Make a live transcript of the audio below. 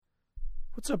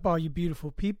What's up, all you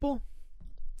beautiful people?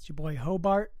 It's your boy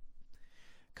Hobart,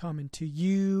 coming to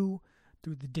you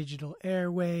through the digital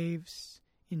airwaves,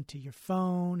 into your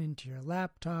phone, into your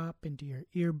laptop, into your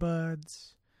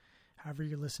earbuds, however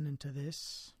you're listening to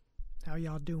this. How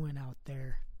y'all doing out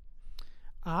there?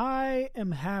 I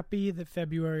am happy that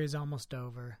February is almost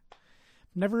over.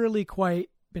 Never really quite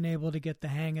been able to get the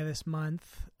hang of this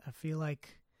month. I feel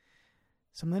like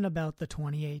something about the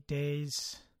 28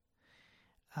 days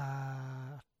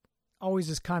always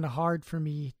is kind of hard for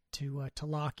me to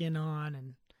lock in on,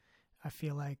 and I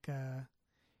feel like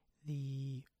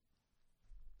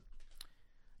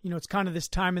it's kind of this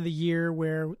time of the year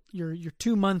where you're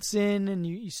 2 months in and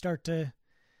you start to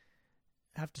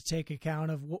have to take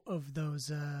account of those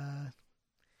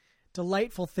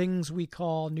delightful things we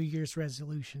call New Year's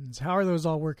resolutions. How are those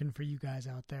all working for you guys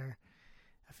out there?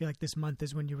 I feel like this month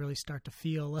is when you really start to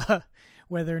feel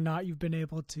whether or not you've been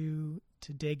able to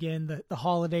dig in. The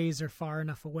holidays are far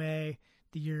enough away.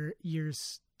 The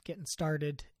year's getting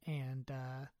started. And,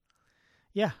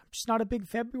 I'm just not a big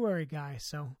February guy.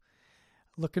 So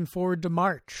looking forward to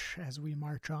March as we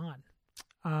march on.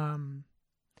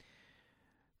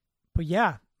 But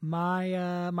yeah,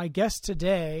 my guest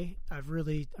today, I'm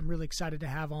really excited to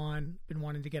have on. Been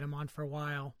wanting to get him on for a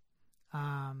while.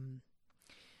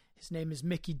 His name is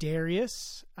Mickey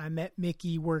Darius. I met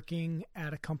Mickey working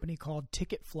at a company called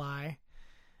Ticketfly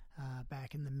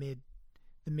back in the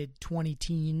mid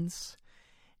 20-teens,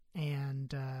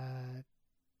 and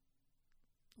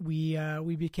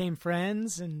we became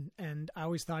friends. And I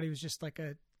always thought he was just like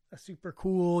a super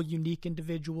cool, unique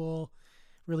individual,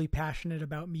 really passionate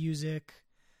about music.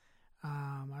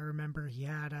 I remember he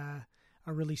had a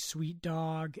really sweet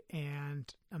dog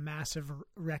and a massive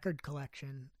record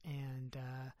collection. And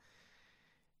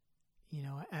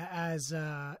as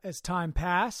time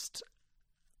passed,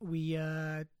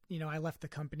 I left the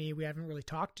company. We haven't really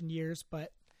talked in years,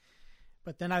 but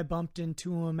then I bumped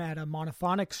into him at a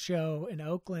monophonics show in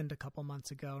Oakland a couple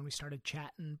months ago, and we started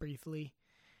chatting briefly,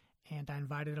 and I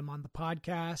invited him on the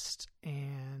podcast,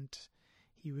 and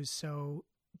he was so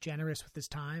generous with his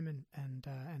time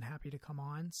and happy to come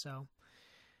on. So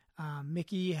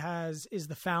Mickey is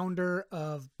the founder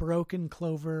of Broken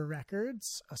Clover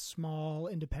Records, a small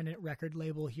independent record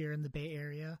label here in the Bay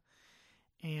Area,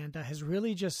 and has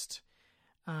really just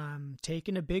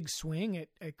taken a big swing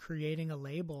at creating a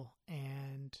label.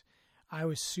 And I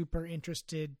was super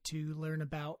interested to learn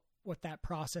about what that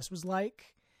process was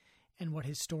like and what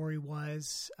his story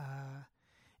was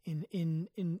in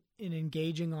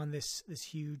engaging on this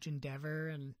huge endeavor.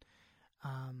 And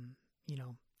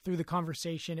through the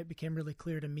conversation, it became really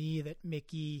clear to me that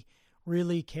Mickey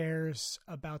really cares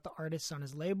about the artists on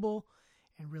his label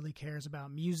and really cares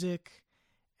about music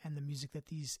and the music that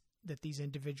these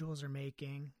individuals are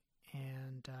making.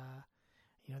 And,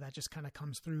 that just kind of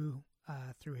comes through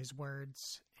his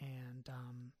words. And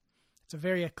it's a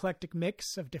very eclectic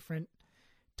mix of different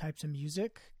types of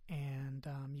music. And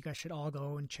you guys should all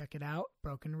go and check it out,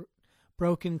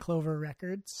 Broken Clover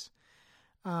Records.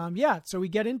 So we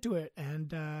get into it,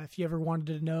 and if you ever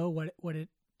wanted to know what it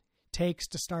takes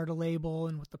to start a label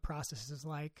and what the process is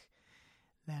like,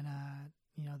 then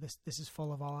this is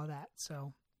full of all of that.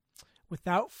 So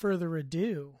without further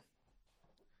ado,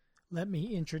 let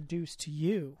me introduce to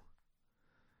you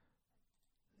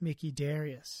Mickey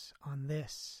Darius on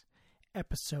this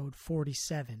episode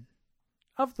 47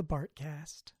 of the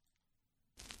Bartcast.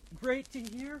 Great to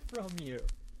hear from you.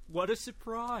 What a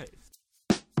surprise.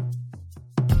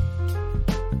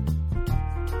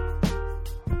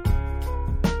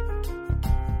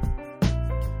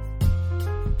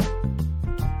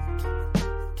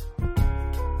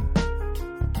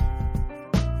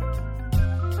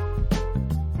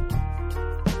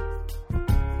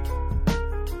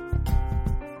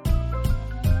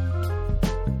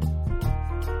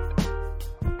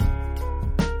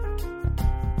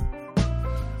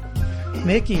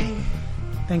 Mickey,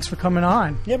 thanks for coming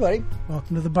on. Yeah, buddy.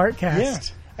 Welcome to the Bartcast. Yeah.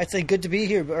 I'd say good to be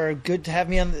here, or good to have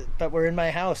me on, but we're in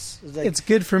my house. It's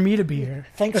good for me to be here.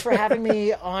 Thanks for having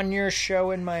me on your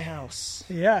show in my house.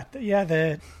 Yeah,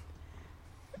 the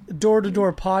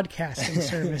door-to-door podcasting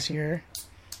service here.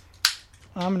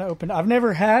 I'm going to open. I've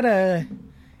never had a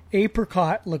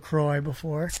apricot LaCroix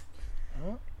before.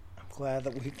 Well, I'm glad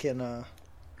that we can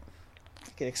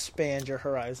expand your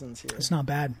horizons here. It's not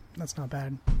bad. That's not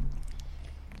bad.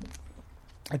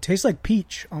 It tastes like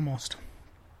peach, almost.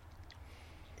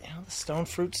 The stone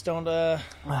fruits don't, not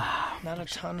a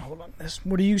ton. Hold on.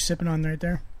 What are you sipping on right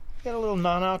there? Got a little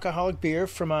non-alcoholic beer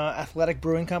from Athletic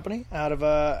Brewing Company out of,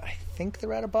 I think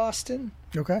they're out of Boston.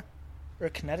 Okay. Or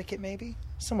Connecticut, maybe.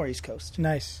 Somewhere East Coast.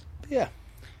 Nice. But yeah,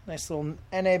 Nice little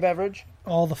NA beverage.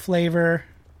 All the flavor,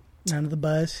 none of the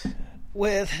buzz.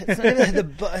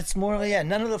 It's more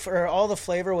none of or all the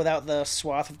flavor without the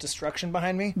swath of destruction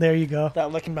behind me. There you go.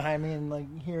 Without looking behind me and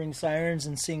like hearing sirens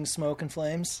and seeing smoke and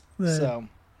flames. So,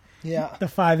 yeah, the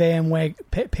 5 a.m.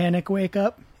 Panic wake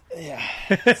up. Yeah,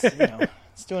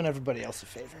 it's doing everybody else a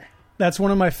favor. That's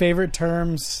one of my favorite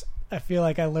terms. I feel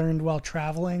like I learned while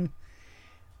traveling.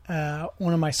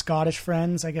 One of my Scottish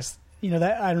friends, I guess,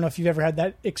 that I don't know if you've ever had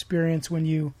that experience when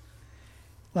you,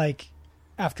 like,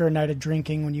 after a night of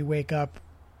drinking, when you wake up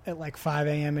at like 5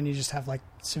 a.m. and you just have like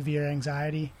severe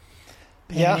anxiety,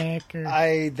 panic.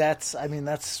 That's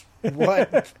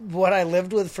what I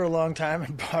lived with for a long time,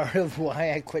 and part of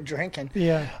why I quit drinking.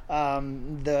 Yeah.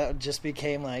 That just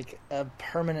became like a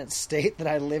permanent state that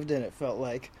I lived in. It felt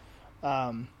like,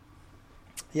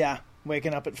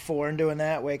 waking up at 4 and doing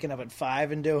that, waking up at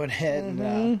 5 and doing it,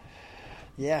 and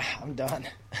I'm done.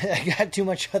 I got too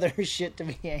much other shit to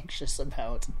be anxious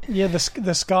about. Yeah,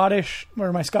 the Scottish,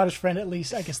 or my Scottish friend at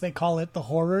least, I guess they call it the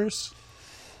horrors,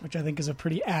 which I think is a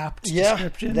pretty apt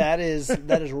description. That is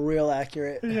real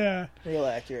accurate. Yeah, real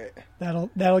accurate.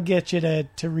 That'll get you to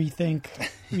rethink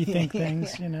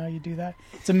things. You do that.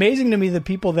 It's amazing to me the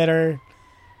people that are,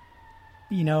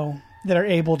 that are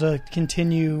able to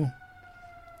continue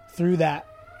through that.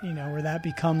 Where that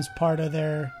becomes part of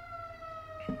their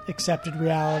accepted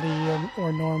reality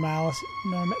or normality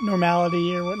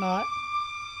or whatnot.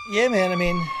 Yeah, man. I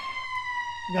mean,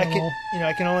 I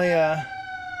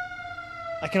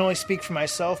can only speak for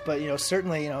myself, but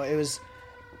certainly, it was,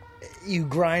 you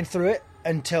grind through it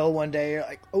until one day you're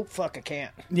like, oh fuck, I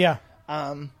can't. Yeah.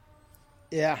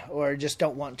 Or just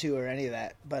don't want to, or any of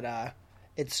that. But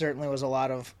it certainly was a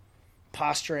lot of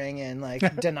posturing and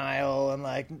like denial and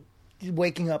like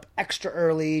waking up extra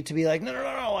early to be like,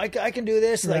 no, I can do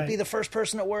this. Right. Like, be the first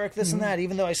person at work, this and that,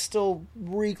 even though I still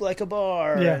reek like a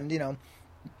bar. Yeah. And,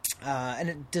 and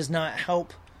it does not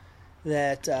help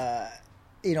that,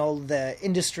 the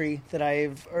industry that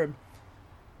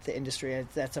the industry,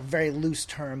 that's a very loose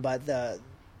term, but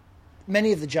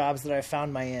many of the jobs that I've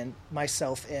found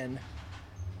myself in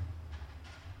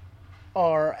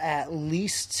are at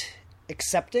least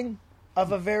accepting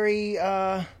of a very,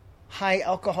 high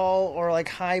alcohol or like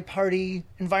high party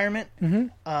environment,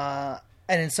 and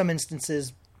in some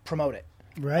instances promote it.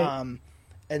 Right.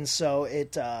 And so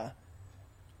it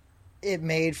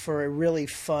made for a really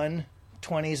fun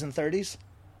 20s and 30s.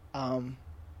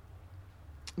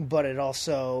 But it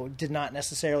also did not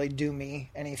necessarily do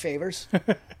me any favors.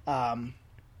 And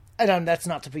that's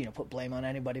not to put blame on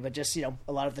anybody, but just, a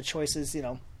lot of the choices, it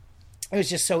was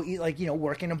just so like,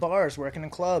 working in bars, working in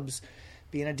clubs,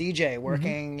 being a DJ,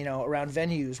 working, around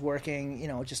venues,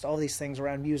 working, just all these things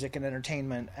around music and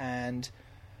entertainment. And,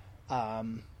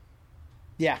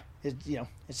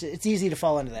 it's easy to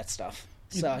fall into that stuff.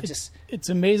 So it's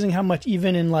amazing how much,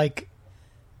 even in like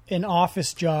an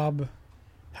office job,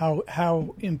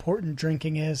 how important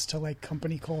drinking is to like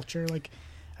company culture. Like,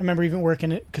 I remember even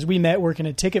working because we met working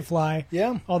at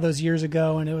Ticketfly all those years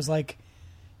ago. And it was like,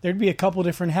 there'd be a couple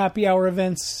different happy hour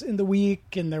events in the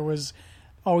week. And there was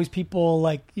always people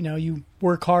like, you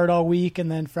work hard all week and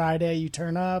then Friday you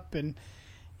turn up. And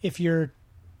if you're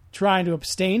trying to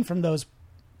abstain from those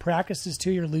practices too,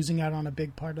 you're losing out on a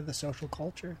big part of the social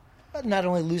culture. But not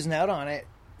only losing out on it,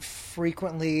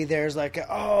 frequently there's like,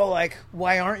 oh, like,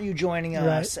 why aren't you joining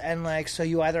us? Right. And like, so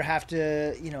you either have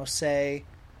to, say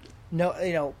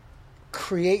no,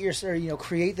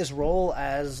 create this role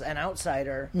as an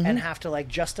outsider and have to like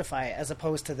justify it, as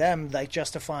opposed to them like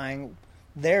justifying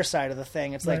their side of the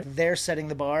thing. It's like they're setting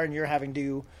the bar and you're having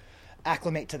to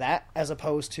acclimate to that, as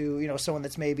opposed to, someone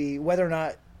that's maybe, whether or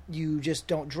not you just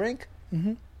don't drink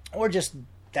or just,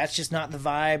 that's just not the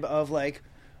vibe of like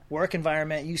work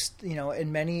environment.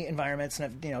 In many environments,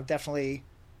 and I've, definitely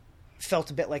felt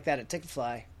a bit like that at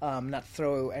Ticketfly, not to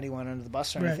throw anyone under the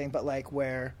bus or anything, but like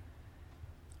where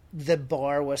the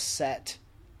bar was set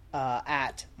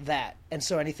at that. And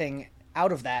so anything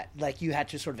out of that, like, you had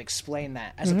to sort of explain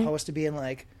that, as opposed to being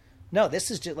like, no, this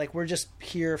is just like, we're just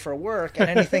here for work, and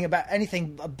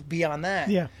anything beyond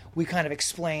that, we kind of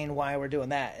explain why we're doing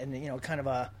that. And, kind of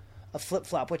a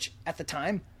flip-flop, which at the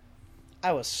time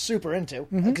I was super into,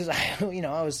 because I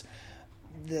was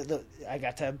I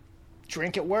got to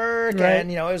drink at work, and,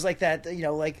 it was like that,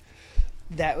 like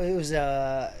that. It was,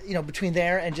 between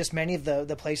there and just many of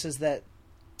the places that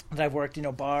I've worked,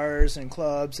 bars and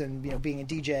clubs, and, being a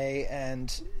DJ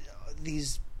and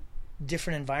these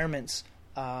different environments,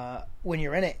 when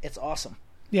you're in it, it's awesome.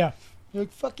 Yeah. You're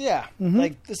like, fuck yeah.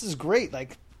 Like, this is great.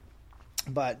 Like,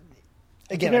 but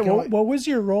again, what was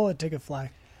your role at Ticketfly?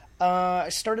 I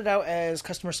started out as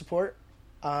customer support,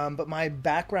 but my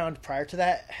background prior to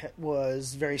that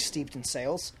was very steeped in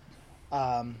sales.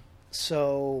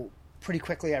 So pretty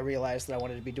quickly I realized that I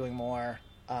wanted to be doing more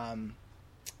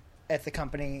at the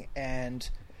company, and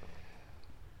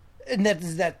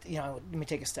that let me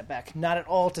take a step back. Not at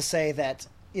all to say that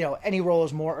any role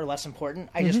is more or less important.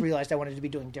 I just realized I wanted to be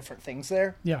doing different things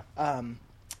there. Yeah.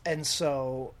 And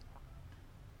so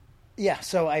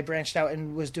I branched out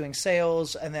and was doing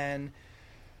sales, and then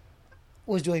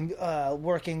was doing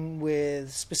working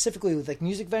specifically with like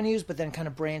music venues, but then kind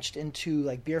of branched into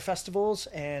like beer festivals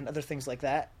and other things like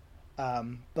that.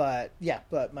 But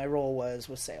my role was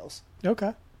sales.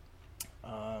 Okay.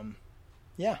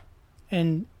 Yeah.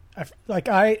 And I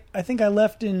think I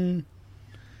left in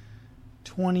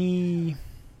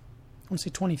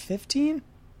 2015.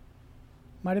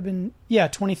 Might have been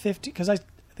 2015, because I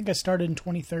think I started in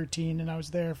 2013 and I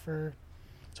was there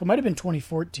so it might have been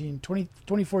 2014,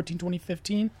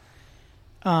 2015.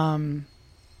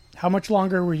 How much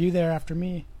longer were you there after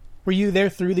me? Were you there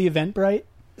through the Eventbrite?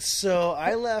 So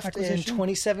I left acquisition? in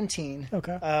 2017.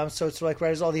 Okay. So it's like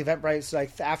right as all the Eventbrite,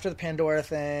 like after the Pandora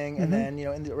thing, and then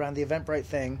around the Eventbrite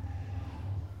thing.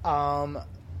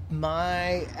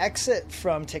 My exit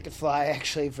from Ticketfly,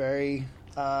 actually very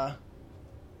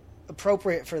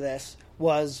appropriate for this,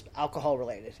 was alcohol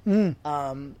related.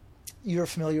 You're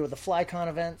familiar with the FlyCon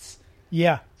events.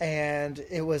 Yeah. And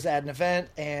it was at an event,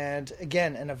 and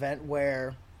again, an event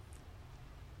where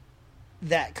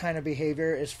that kind of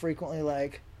behavior is frequently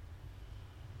like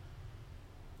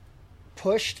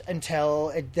pushed until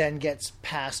it then gets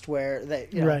past where they,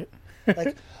 right.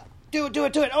 like, do it.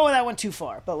 Oh, that went too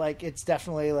far. But like, it's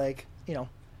definitely like,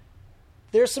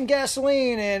 there's some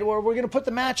gasoline, and or we're going to put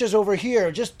the matches over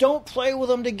here. Just don't play with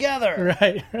them together.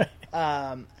 Right.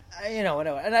 And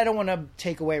I don't want to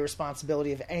take away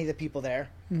responsibility of any of the people there,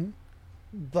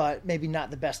 but maybe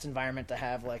not the best environment to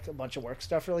have like a bunch of work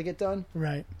stuff really get done.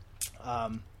 Right.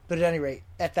 But at any rate,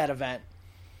 at that event,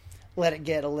 let it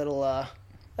get a little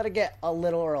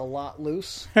or a lot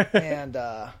loose. And,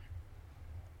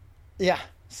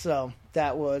 so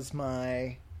that was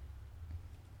my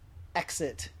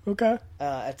exit. Okay.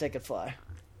 At Ticketfly.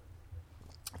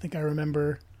 I think I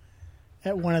remember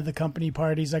at one of the company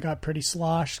parties I got pretty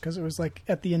sloshed because it was like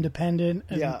at the Independent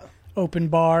and open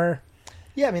bar.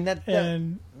 Yeah, I mean that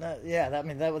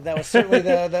was certainly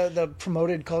the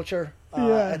promoted culture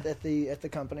at the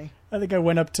company. I think I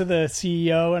went up to the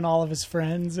CEO and all of his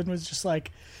friends and was just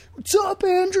like, "What's up,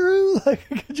 Andrew?"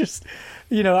 Like, just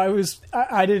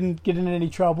I didn't get in any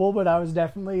trouble, but I was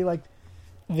definitely like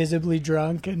visibly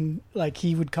drunk, and like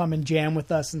he would come and jam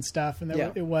with us and stuff, and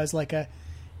it was like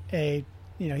he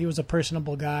was a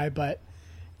personable guy, but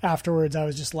afterwards I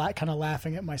was just kind of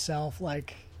laughing at myself,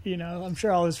 like, I'm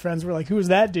sure all his friends were like, "Who is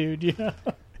that dude?"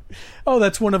 Oh,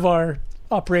 that's one of our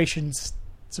operations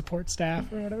support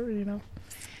staff or whatever,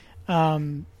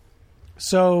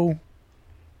 So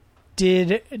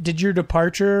did your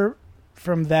departure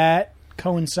from that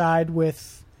coincide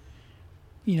with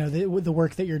the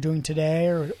work that you're doing today,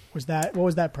 or what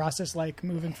was that process like,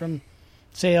 moving from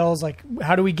sales? Like,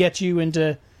 how do we get you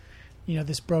into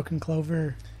this Broken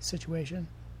Clover situation?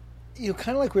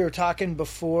 Kind of like we were talking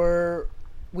before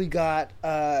we got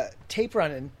tape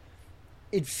running,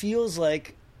 it feels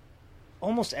like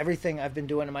almost everything I've been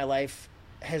doing in my life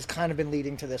has kind of been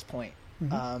leading to this point.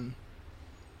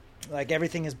 Like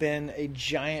everything has been a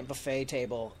giant buffet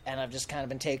table, and I've just kind of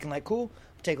been taking like, cool,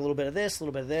 take a little bit of this, a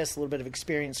little bit of this, a little bit of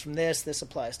experience from this. This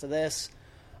applies to this.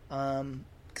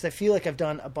 Because I feel like I've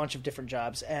done a bunch of different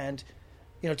jobs, and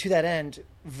to that end,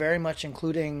 very much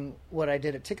including what I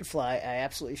did at Ticketfly, I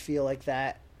absolutely feel like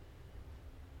that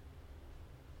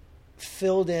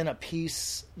filled in a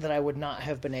piece that I would not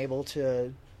have been able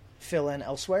to fill in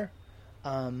elsewhere.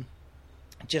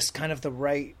 Just kind of the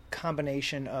right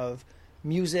combination of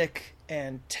music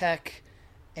and tech,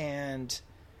 and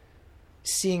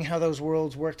seeing how those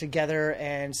worlds work together,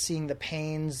 and seeing the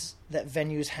pains that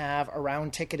venues have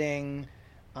around ticketing.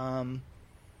 I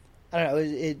don't know,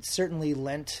 it certainly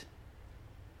lent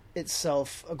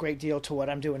itself a great deal to what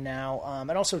I'm doing now,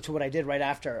 and also to what I did right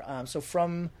after. So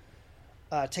from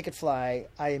Ticketfly,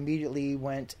 I immediately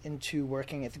went into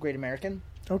working at the Great American.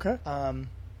 Okay.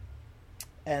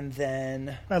 And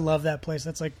then I love that place.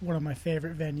 That's like one of my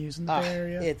favorite venues in the Bay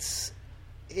Area.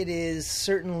 It is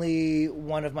certainly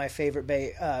one of my favorite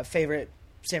favorite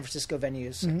San Francisco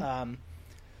venues.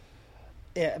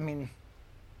 I mean,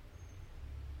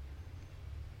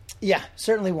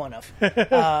 certainly one of.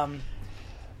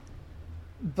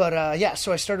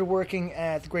 So I started working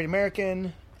at the Great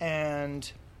American,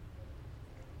 and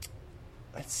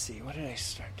let's see, what did I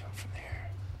start doing from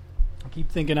there? I keep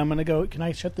thinking I'm going to go. Can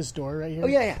I shut this door right here? Oh,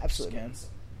 yeah, absolutely, man.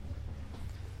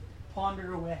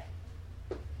 Ponder away.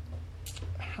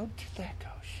 How did that go?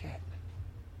 Shit.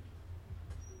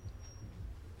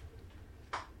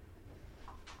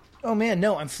 Oh, man,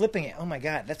 no, I'm flipping it. Oh, my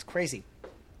God, that's crazy.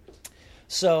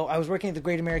 So I was working at the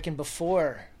Great American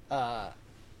before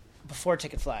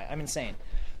Ticketfly. I'm insane.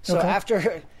 So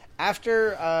Okay.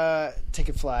 after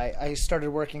Ticketfly, I started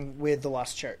working with the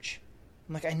Lost Church.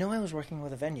 I'm like, I know I was working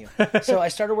with a venue. So I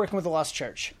started working with the Lost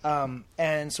Church.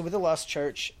 And so with the Lost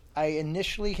Church, I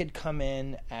initially had come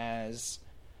in as...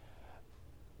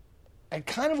 I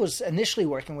kind of was initially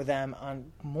working with them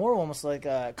on more almost like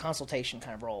a consultation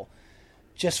kind of role.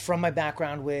 Just from my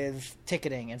background with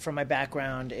ticketing and from my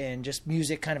background in just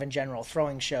music kind of in general,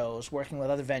 throwing shows, working with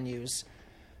other venues,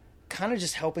 kind of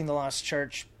just helping the Lost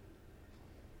Church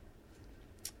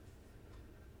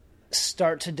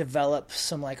start to develop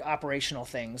some like operational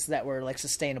things that were like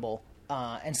sustainable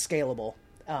and scalable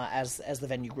as the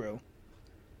venue grew.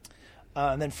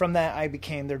 And then from that, I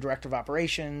became their director of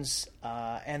operations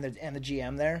and the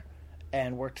GM there,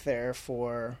 and worked there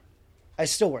for. I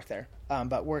still work there,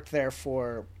 but worked there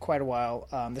for quite a while.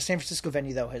 The San Francisco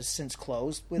venue though has since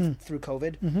closed through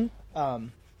COVID. Mm-hmm.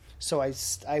 So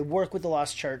I work with the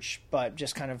Lost Church, but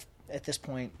just kind of at this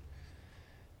point,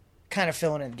 kind of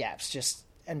filling in gaps just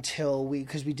until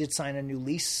because we did sign a new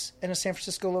lease in a San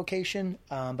Francisco location,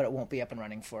 but it won't be up and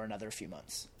running for another few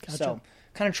months. Gotcha. So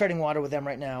kind of treading water with them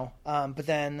right now. But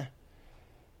then,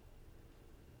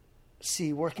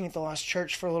 working at the Lost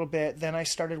Church for a little bit. Then I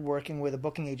started working with a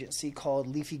booking agency called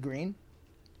Leafy Green,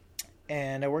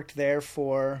 and I worked there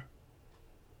for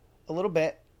a little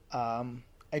bit.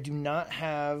 I do not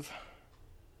have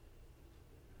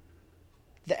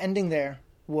the ending there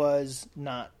was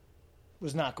not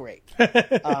great.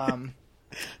 I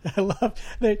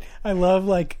love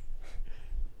like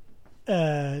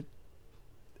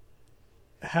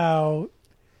how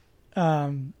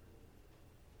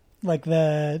like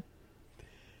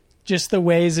the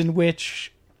ways in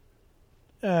which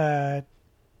like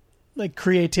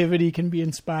creativity can be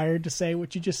inspired to say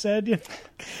what you just said. You know?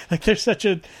 Like there's such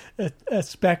a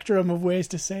spectrum of ways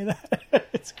to say that.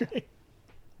 It's great.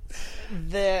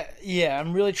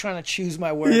 I'm really trying to choose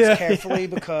my words carefully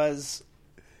because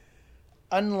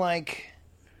unlike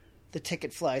the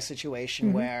Ticketfly situation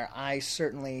mm-hmm. where I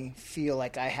certainly feel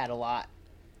like I had a lot,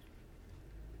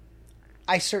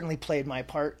 I certainly played my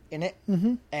part in it.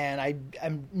 Mm-hmm. And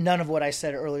I'm none of what I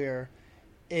said earlier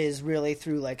is really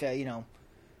through like a,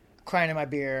 crying in my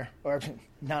beer or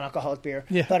non-alcoholic beer,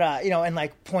 but and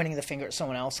like pointing the finger at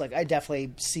someone else. Like I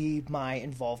definitely see my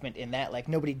involvement in that. Like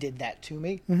nobody did that to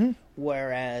me. Mm-hmm.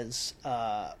 Whereas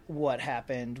what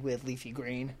happened with Leafy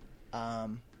Green,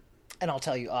 and I'll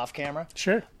tell you off camera.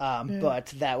 Sure. But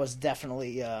that was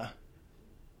definitely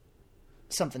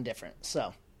something different.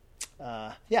 So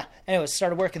anyways,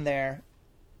 started working there.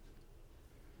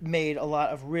 Made a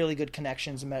lot of really good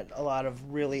connections. Met a lot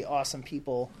of really awesome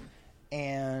people.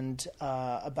 And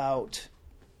about,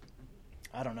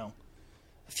 I don't know,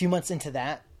 a few months into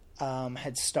that,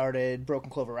 had started Broken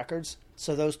Clover Records.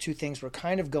 So those two things were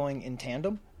kind of going in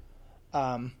tandem.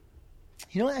 Actually,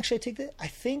 I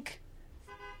think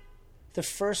the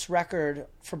first record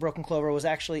for Broken Clover was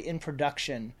actually in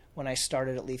production when I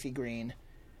started at Leafy Green,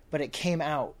 but it came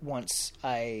out once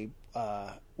I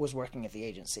was working at the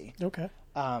agency. Okay.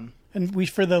 And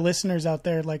for the listeners out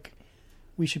there, like,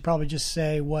 we should probably just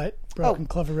say what Broken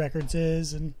Clover Records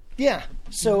is. And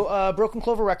So Broken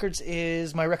Clover Records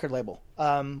is my record label.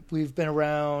 We've been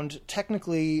around,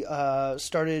 technically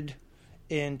started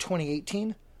in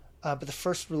 2018, but the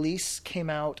first release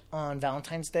came out on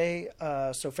Valentine's Day,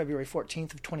 so February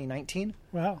 14th of 2019.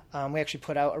 Wow. We actually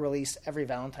put out a release every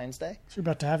Valentine's Day. So you're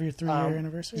about to have your 3-year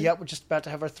anniversary? Yep, we're just about to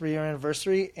have our 3-year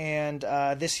anniversary, and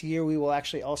this year we will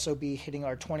actually also be hitting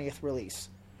our 20th release.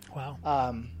 Wow.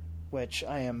 Which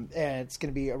I am, and it's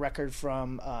going to be a record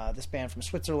from this band from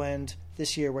Switzerland.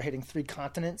 This year we're hitting 3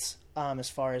 continents as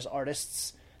far as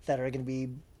artists that are going to be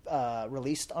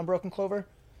released on Broken Clover.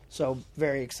 So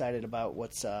very excited about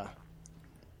what's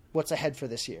ahead for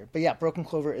this year. But yeah, Broken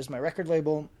Clover is my record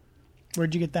label.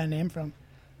 Where'd you get that name from?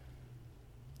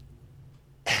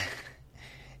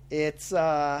 It's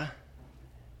so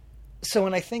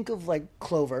when I think of like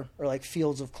clover or like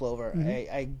fields of clover, mm-hmm.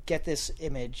 I get this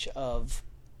image of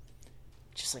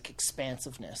just like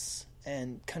expansiveness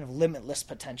and kind of limitless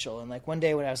potential. And like one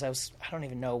day when I don't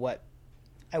even know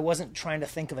I wasn't trying to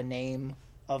think of a name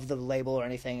of the label or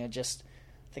anything. I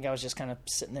think I was just kind of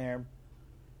sitting there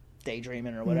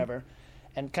daydreaming or whatever,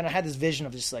 and kind of had this vision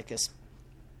of just like this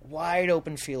wide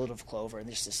open field of clover, and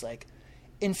there's this like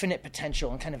infinite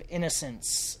potential and kind of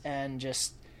innocence and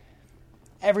just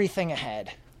everything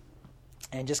ahead.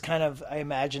 And just kind of, I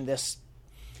imagine this,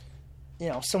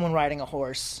 someone riding a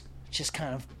horse, just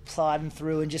kind of plodding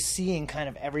through and just seeing kind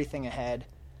of everything ahead.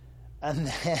 And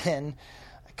then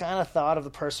I kind of thought of the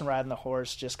person riding the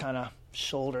horse, just kind of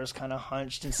shoulders kind of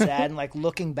hunched and sad and like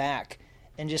looking back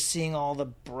and just seeing all the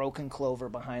broken clover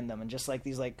behind them and just like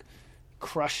these like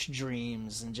crushed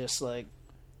dreams and just like,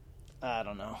 I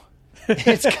don't know.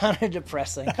 It's kind of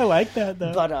depressing. I like that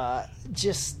though. But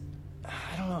just,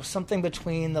 I don't know, something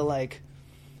between the like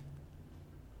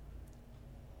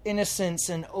innocence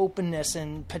and openness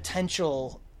and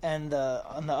potential and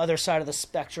on the other side of the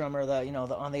spectrum, or the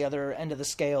on the other end of the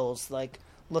scales, like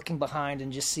looking behind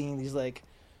and just seeing these like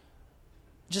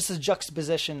just a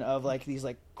juxtaposition of like these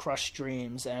like crushed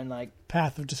dreams and like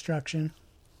path of destruction,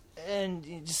 and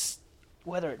just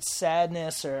whether it's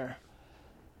sadness or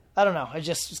I don't know, I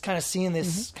just was kind of seeing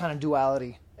this kind of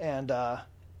duality, and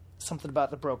something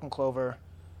about the Broken Clover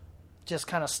just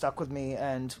kind of stuck with me,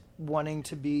 and wanting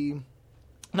to be,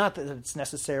 not that it's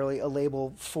necessarily a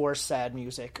label for sad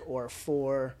music or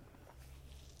for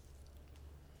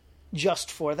just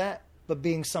for that, but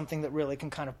being something that really can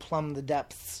kind of plumb the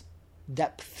depths,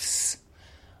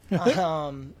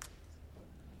 and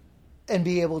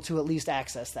be able to at least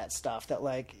access that stuff that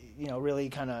like, really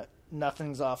kind of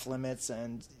nothing's off limits,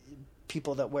 and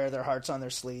people that wear their hearts on their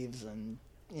sleeves and,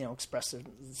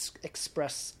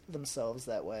 express themselves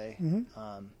that way.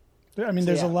 I mean,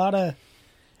 there's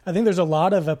I think there's a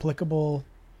lot of applicable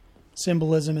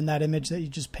symbolism in that image that you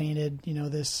just painted,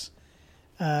 this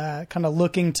kind of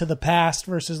looking to the past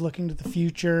versus looking to the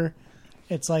future.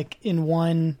 It's like in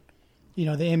one, the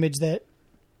image that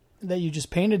you just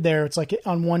painted there, it's like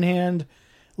on one hand,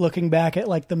 looking back at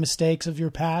like the mistakes of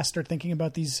your past or thinking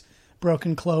about these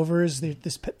broken clovers,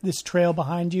 this trail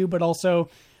behind you, but also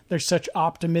there's such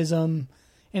optimism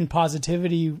and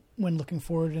positivity when looking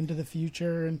forward into the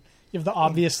future. And you have the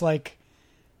obvious, like,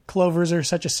 clovers are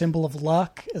such a symbol of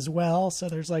luck as well. So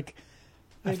there's like,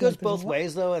 it goes both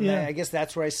ways though. And I guess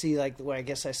that's where I see like, where I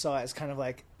guess I saw it as kind of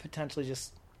like potentially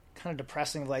just kind of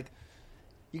depressing. Like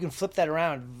you can flip that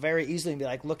around very easily and be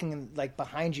like looking like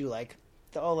behind you, like,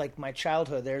 like my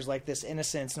childhood, there's like this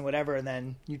innocence and whatever. And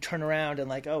then you turn around and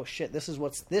like, oh shit, this is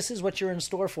what you're in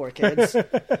store for, kids.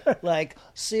 Like,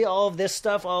 see all of this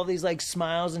stuff, all of these like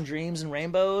smiles and dreams and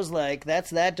rainbows. Like that's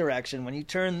that direction. When you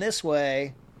turn this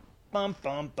way, bum,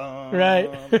 bum, bum.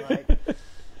 Right. Like,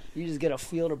 you just get a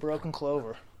field of broken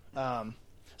clover.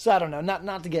 So I don't know,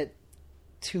 not to get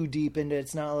too deep into it.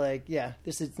 It's not like,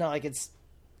 it's not like it's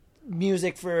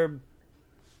music for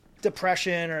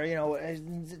depression or,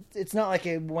 it's not like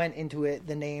it went into it.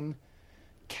 The name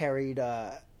carried,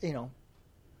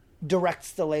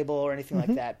 directs the label or anything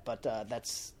like that. But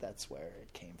that's where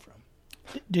it came from.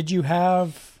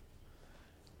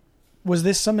 Was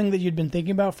this something that you'd been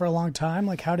thinking about for a long time?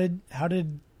 Like how did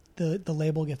the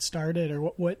label get started, or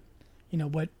what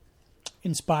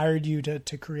inspired you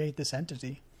to create this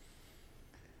entity?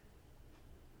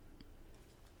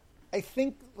 I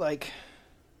think like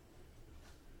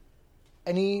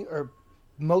any or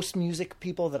most music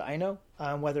people that I know,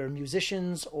 whether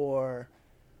musicians or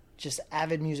just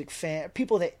avid music fan,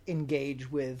 people that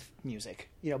engage with music,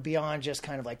 beyond just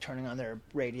kind of like turning on their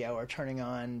radio or turning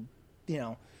on,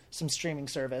 some streaming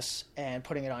service and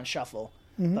putting it on shuffle.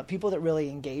 But people that really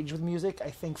engage with music,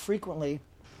 I think frequently,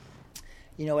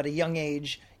 at a young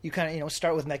age, you kind of,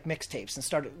 start with like mixtapes and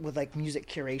start with like music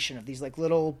curation of these like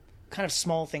little kind of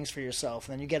small things for yourself.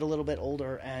 And then you get a little bit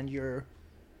older and your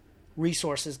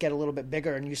resources get a little bit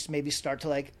bigger, and you maybe start to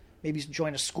like maybe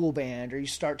join a school band, or you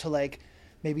start to like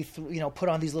maybe put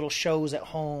on these little shows at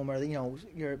home, or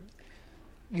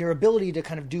your ability to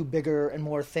kind of do bigger and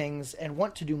more things and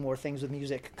want to do more things with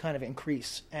music kind of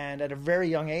increase. And at a very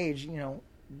young age,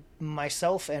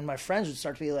 myself and my friends would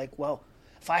start to be like, well,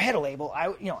 if I had a label,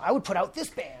 I would put out this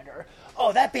band, or,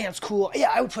 oh, that band's cool. Yeah,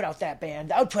 I would put out that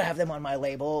band. I would have them on my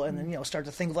label. And then, start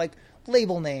to think of like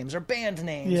label names or band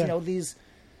names, these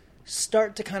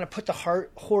start to kind of put the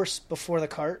horse before the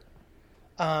cart.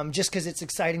 Just because it's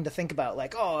exciting to think about,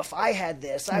 like, oh, if I had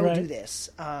this, I would do this.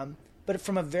 But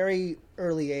from a very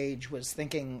early age was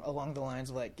thinking along the lines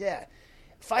of like, yeah,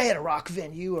 if I had a rock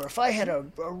venue, or if I had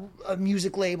a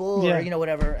music label, or,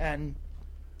 whatever. And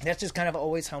that's just kind of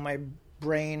always how my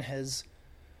brain has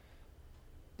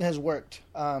worked.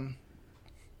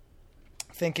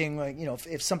 Thinking like,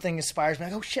 if something inspires me,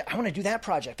 like, oh shit, I want to do that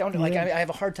project. I want to I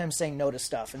have a hard time saying no to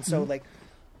stuff. And so like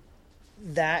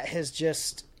that has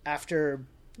just, after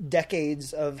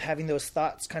decades of having those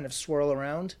thoughts kind of swirl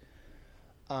around,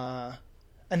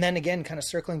 And then again, kind of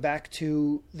circling back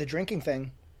to the drinking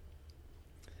thing,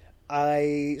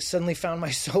 I suddenly found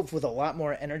myself with a lot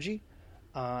more energy,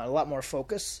 a lot more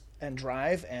focus and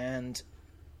drive, and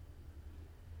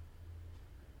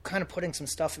kind of putting some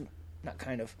stuff, not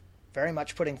kind of, very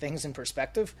much putting things in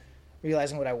perspective,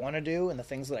 realizing what I want to do and the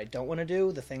things that I don't want to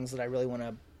do, the things that I really want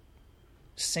to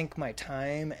sink my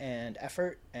time and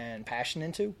effort and passion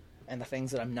into, and the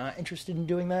things that I'm not interested in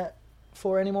doing that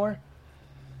for anymore.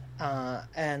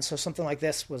 And so something like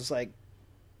this was like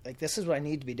this is what I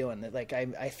need to be doing. That like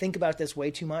I think about this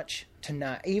way too much to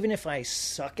not, even if I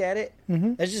suck at it,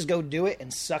 let's just go do it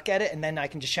and suck at it, and then I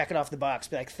can just check it off the box.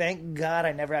 Be like, thank God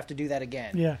I never have to do that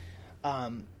again. Yeah.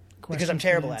 Because I'm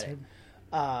terrible at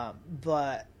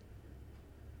it.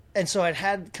 And so I'd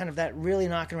had kind of that really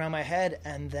knocking around my head,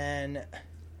 and then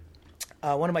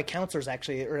one of my counselors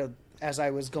actually, or as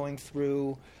I was going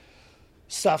through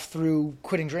stuff through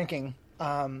quitting drinking,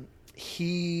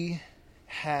 he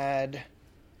had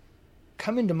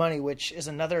come into money, which is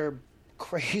another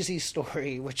crazy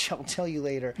story, which I'll tell you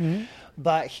later.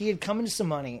 But he had come into some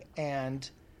money and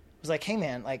was like, hey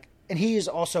man, like, and he is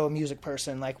also a music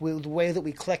person. Like the way that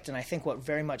we clicked, and I think what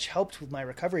very much helped with my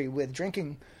recovery with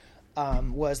drinking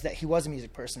was that he was a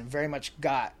music person and very much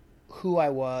got who I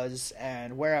was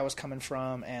and where I was coming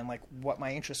from and like what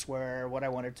my interests were, what I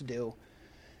wanted to do.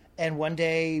 And one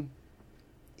day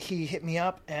he hit me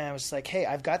up and I was like, hey,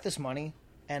 I've got this money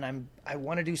and I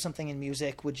want to do something in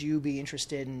music. Would you be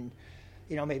interested in,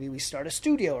 you know, maybe we start a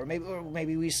studio or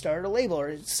maybe we start a label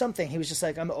or something. He was just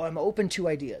like, I'm open to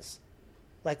ideas.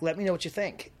 Like, let me know what you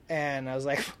think. And I was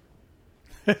like,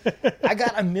 I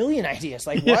got a million ideas.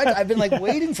 Like, what? I've been like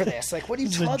waiting for this. Like, what are you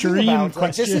talking about?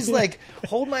 Like, this is like,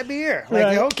 hold my beer.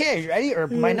 Like, okay, ready? Or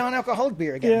my non-alcoholic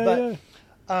beer again.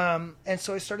 And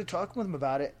so I started talking with him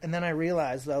about it. And then I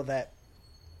realized though that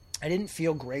I didn't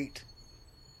feel great.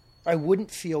 I wouldn't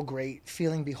feel great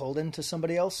feeling beholden to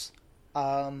somebody else.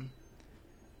 I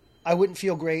wouldn't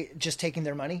feel great just taking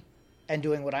their money and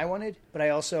doing what I wanted. But I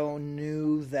also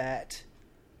knew that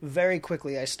very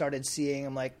quickly I started seeing,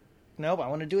 I'm like, nope, I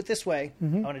want to do it this way.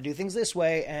 I want to do things this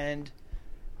way. And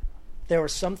there were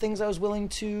some things I was willing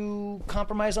to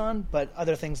compromise on, but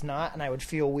other things not. And I would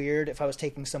feel weird if I was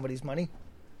taking somebody's money.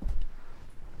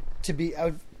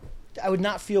 I would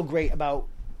not feel great about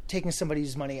taking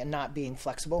somebody's money and not being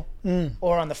flexible.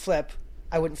 Or on the flip,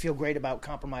 I wouldn't feel great about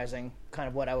compromising kind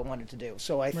of what I wanted to do.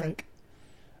 So I think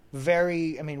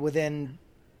within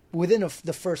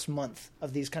the first month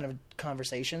of these kind of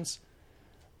conversations,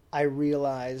 I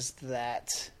realized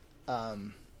that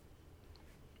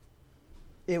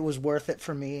it was worth it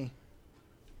for me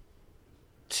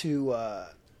to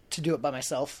do it by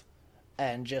myself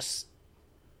and just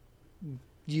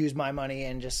use my money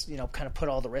and just, you know, kind of put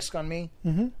all the risk on me,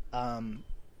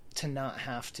 to not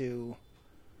have to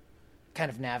kind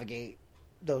of navigate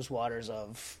those waters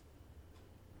of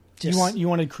just... You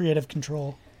wanted creative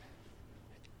control.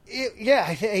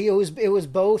 It was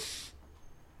both.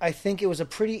 I think it was a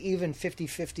pretty even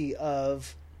 50-50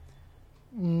 of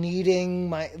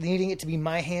needing it to be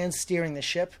my hands steering the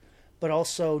ship, but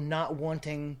also not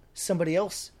wanting somebody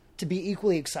else to be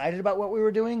equally excited about what we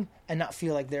were doing and not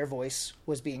feel like their voice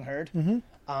was being heard.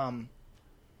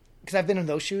 Because I've been in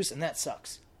those shoes and that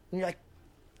sucks. When you're like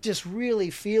just really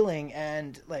feeling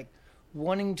and like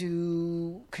wanting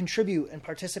to contribute and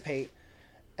participate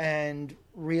and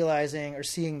realizing or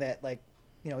seeing that, like,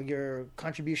 you know, your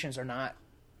contributions are not,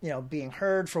 you know, being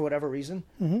heard for whatever reason.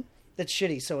 That's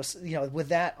shitty. So, you know, with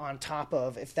that on top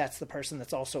of, if that's the person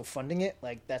that's also funding it,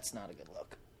 like, that's not a good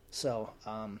look. So,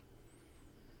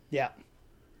 yeah.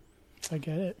 I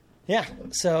get it. Yeah.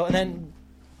 So, and then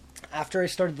after I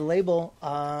started the label,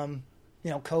 you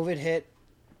know, COVID hit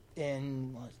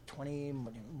in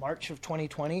March of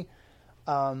 2020.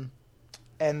 And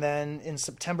then in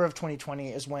September of 2020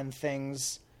 is when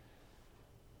things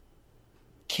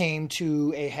came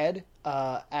to a head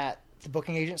at the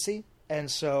booking agency. And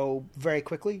so very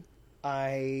quickly,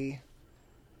 I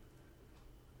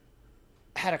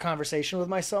had a conversation with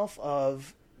myself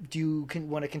of, do you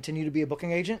want to continue to be a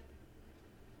booking agent?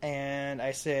 And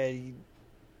I said,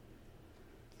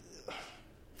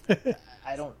 I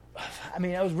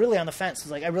was really on the fence. I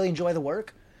was like, I really enjoy the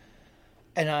work.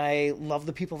 And I love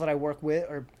the people that I work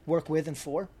with and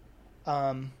for.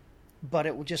 But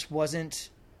it just wasn't,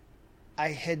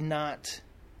 I'd not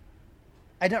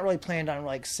really planned on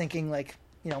like sinking like,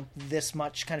 you know, this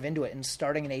much kind of into it and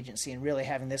starting an agency and really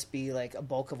having this be like a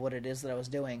bulk of what it is that I was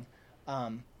doing.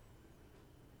 But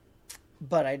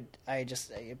I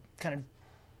kind of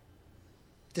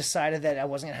decided that I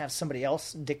wasn't going to have somebody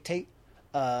else dictate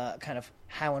kind of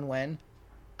how and when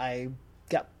I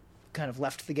got kind of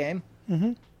left the game.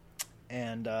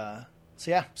 And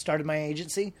so yeah, started my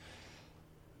agency.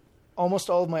 Almost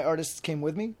all of my artists came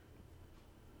with me.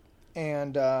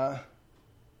 And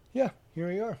yeah, here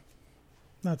we are.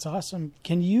 That's awesome.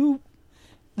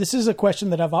 This is a question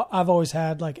that I've always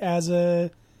had, like as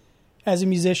a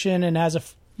musician and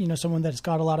as someone that's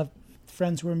got a lot of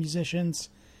friends who are musicians.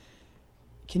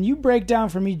 Can you break down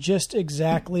for me just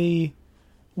exactly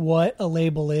what a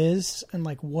label is and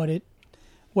like what it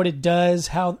does,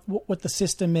 what the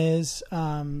system is?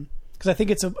 Because I think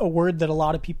it's a word that a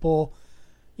lot of people,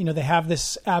 they have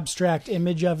this abstract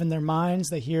image of in their minds.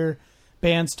 They hear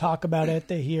bands talk about it.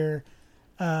 They hear,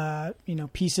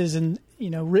 pieces and,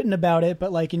 written about it.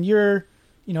 But like in your,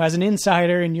 as an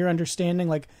insider in your understanding,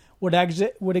 like what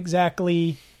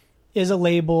exactly is a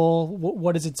label?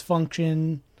 What is its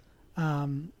function?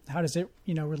 How does it,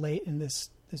 relate in this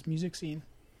music scene?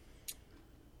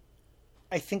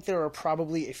 I think there are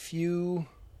probably a few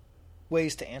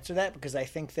ways to answer that, because I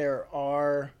think there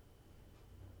are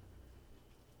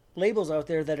labels out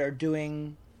there that are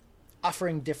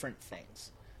offering different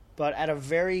things. But at a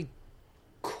very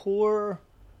core,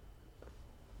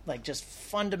 like just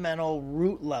fundamental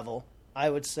root level, I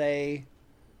would say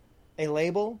a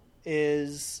label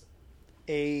is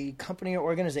a company or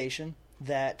organization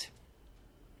that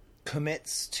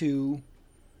commits to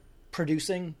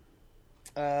producing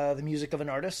the music of an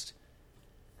artist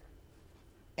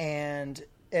and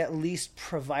at least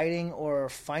providing or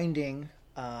finding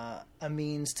a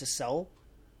means to sell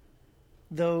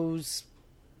those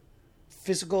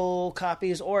physical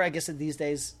copies, or I guess these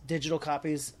days digital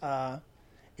copies.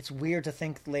 It's weird to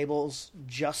think labels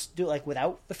just do like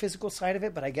without the physical side of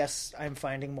it, but I guess I'm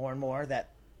finding more and more that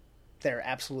there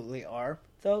absolutely are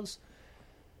those.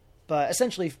 But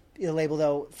essentially, the label,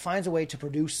 though, finds a way to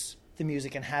produce the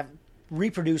music and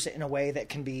reproduce it in a way that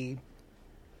can be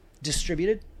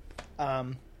distributed.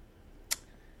 And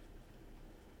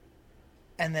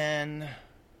then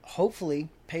hopefully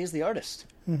pays the artist.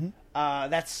 Mm-hmm.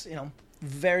 That's,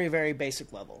 very, very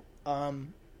basic level.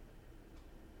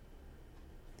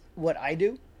 What I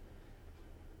do,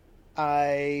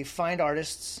 I find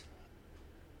artists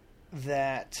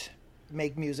that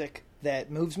make music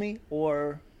that moves me,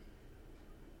 or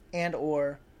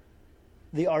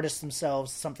the artists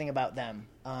themselves, something about them.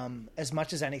 As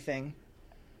much as anything,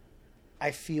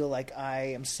 I feel like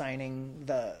I am signing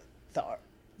the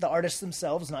artists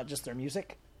themselves, not just their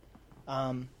music.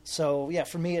 So yeah,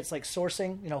 for me, it's like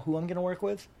sourcing, who I'm going to work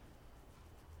with.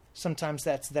 Sometimes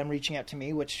that's them reaching out to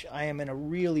me, which I am in a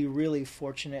really, really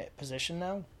fortunate position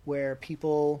now, where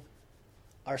people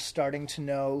are starting to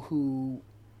know who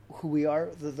we are,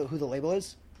 who the label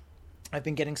is. I've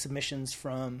been getting submissions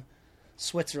from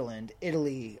Switzerland,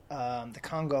 Italy, the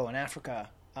Congo, and Africa.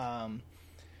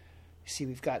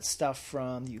 We've got stuff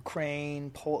from the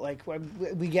Ukraine,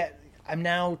 I'm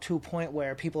now to a point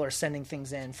where people are sending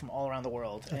things in from all around the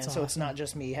world. That's awesome. So it's not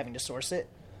just me having to source it.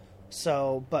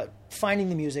 So, but finding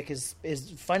the music is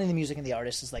finding the music and the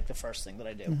artist is like the first thing that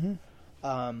I do.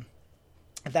 Mm-hmm.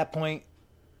 At that point,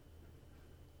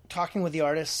 talking with the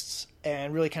artists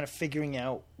and really kind of figuring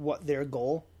out what their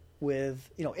goal with,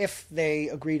 if they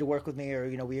agree to work with me, or,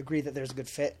 we agree that there's a good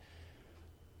fit,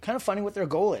 kind of finding what their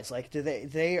goal is. Like, are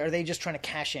they just trying to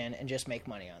cash in and just make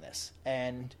money on this?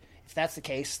 And if that's the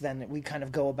case, then we kind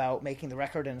of go about making the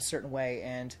record in a certain way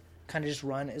and kind of just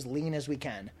run as lean as we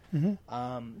can.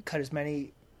 Mm-hmm. Cut as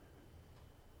many,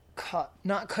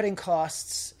 not cutting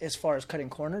costs as far as cutting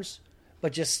corners,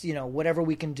 but just, whatever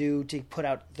we can do to put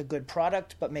out the good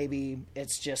product, but maybe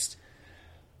it's just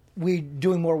we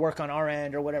doing more work on our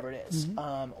end or whatever it is.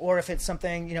 Mm-hmm. Or if it's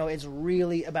something, it's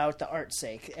really about the art's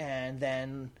sake, and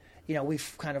then, we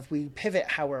pivot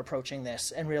how we're approaching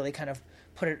this and really kind of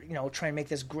put it, try and make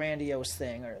this grandiose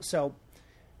thing. So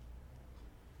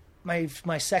my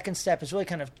second step is really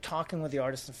kind of talking with the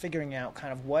artist and figuring out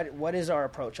kind of what is our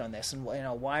approach on this, and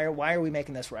why are we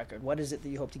making this record? What is it that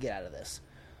you hope to get out of this?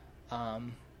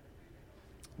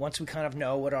 Once we kind of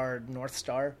know what our North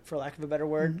Star, for lack of a better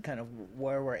word, mm-hmm. kind of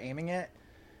where we're aiming at,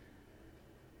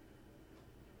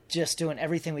 just doing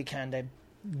everything we can to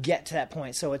get to that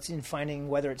point. So it's in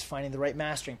whether it's finding the right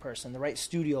mastering person, the right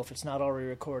studio if it's not already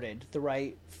recorded, the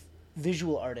right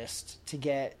visual artist to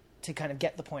kind of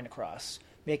get the point across,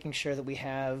 making sure that we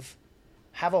have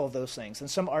all of those things. And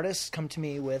some artists come to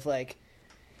me with like,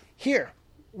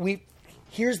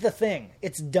 here's the thing,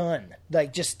 it's done.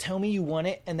 Like, just tell me you want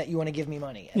it and that you want to give me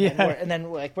money. And then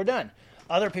we're done.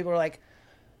 Other people are like,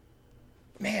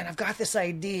 man, I've got this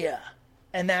idea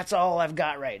and that's all I've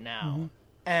got right now. Mm-hmm.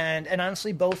 And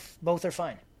honestly, both are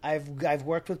fine. I've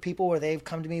worked with people where they've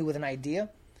come to me with an idea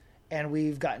and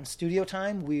we've gotten studio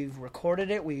time. We've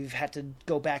recorded it. We've had to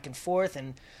go back and forth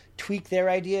and tweak their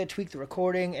idea, tweak the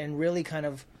recording, and really kind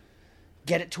of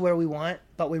get it to where we want.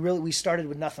 But we started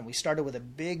with nothing. We started with a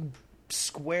big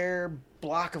square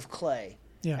block of clay.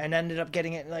 Yeah. And ended up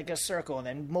getting it like a circle and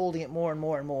then molding it more and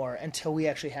more and more until we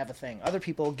actually have a thing. Other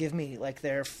people give me like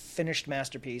their finished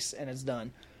masterpiece and it's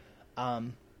done.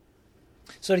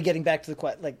 So to getting back to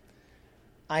the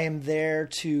I am there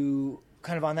to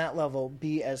kind of on that level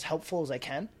be as helpful as I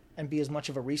can and be as much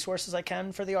of a resource as I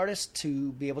can for the artist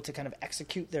to be able to kind of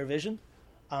execute their vision,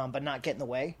 but not get in the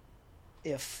way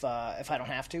if I don't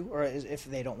have to or if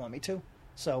they don't want me to.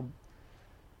 So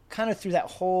kind of through that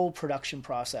whole production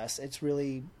process, it's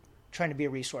really trying to be a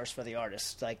resource for the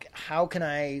artist. Like, how can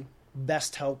I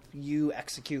best help you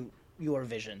execute your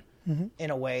vision in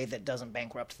a way that doesn't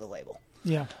bankrupt the label?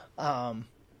 Yeah. And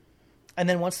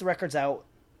then once the record's out,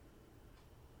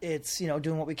 it's,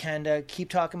 doing what we can to keep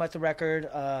talking about the record,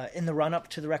 in the run up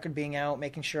to the record being out,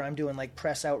 making sure I'm doing like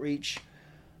press outreach.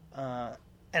 And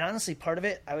honestly, part of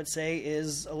it I would say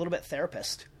is a little bit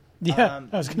therapist. Yeah.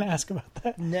 I was going to ask about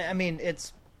that. I mean,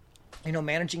 it's,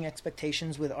 managing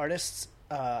expectations with artists,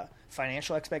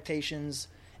 financial expectations,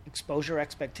 exposure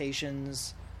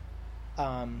expectations.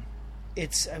 I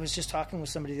was just talking with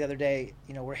somebody the other day,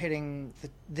 we're hitting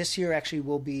this year actually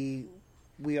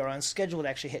we are on schedule to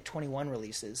actually hit 21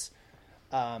 releases,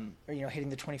 hitting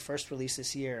the 21st release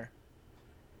this year.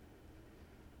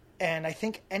 And I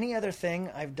think any other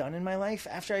thing I've done in my life,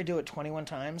 after I do it 21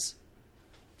 times,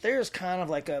 there's kind of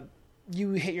like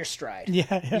you hit your stride.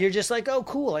 Yeah. You're just like, oh,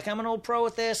 cool. Like, I'm an old pro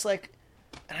at this. Like,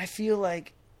 and I feel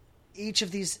like each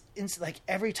of these,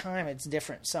 every time it's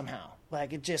different somehow.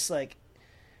 Like, it just, like,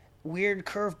 weird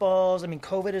curveballs. I mean,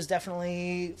 COVID has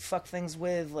definitely fucked things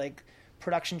with, like,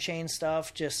 production chain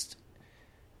stuff. Just,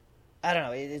 I don't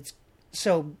know. It's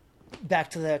so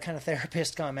back to the kind of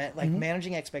therapist comment. Like,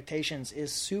 managing expectations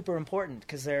is super important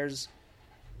because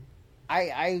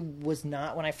I was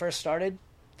not, when I first started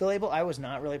the label, I was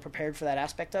not really prepared for that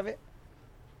aspect of it,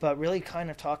 but really kind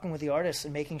of talking with the artists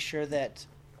and making sure that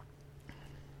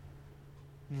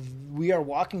we are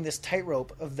walking this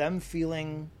tightrope of them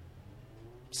feeling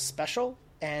special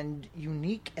and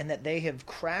unique and that they have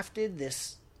crafted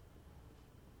this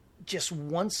just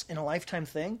once in a lifetime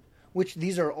thing, which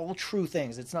these are all true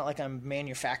things. It's not like I'm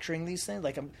manufacturing these things.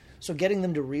 So getting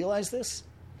them to realize this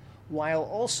while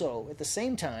also at the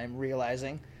same time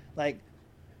realizing like,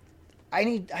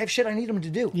 I have shit I need them to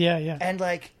do. Yeah. And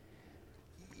like,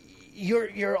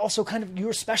 you're also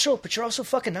you're special, but you're also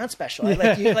fucking not special.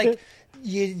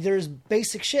 There's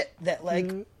basic shit that like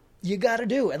you got to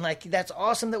do, and like that's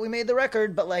awesome that we made the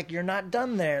record, but like you're not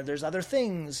done there. There's other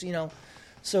things,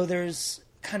 So there's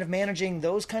kind of managing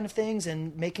those kind of things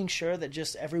and making sure that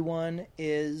just everyone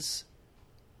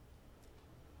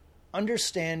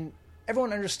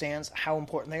understands how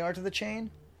important they are to the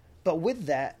chain, but with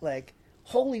that, like,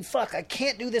 holy fuck, I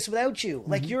can't do this without you.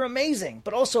 Like, you're amazing.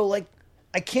 But also, like,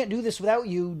 I can't do this without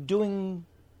you doing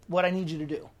what I need you to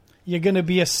do. You're going to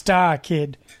be a star,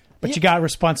 kid, but you got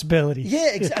responsibilities.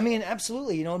 Yeah, I mean,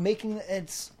 absolutely. making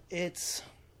it's...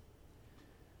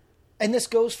 And this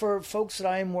goes for folks that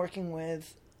I'm working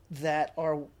with that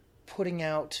are putting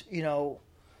out, that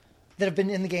have been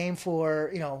in the game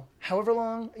for, however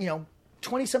long,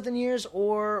 20-something years,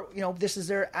 or, this is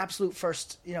their absolute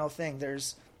first, thing.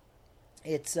 There's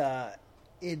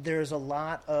a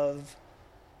lot of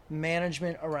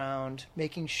management around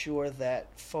making sure that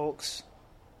folks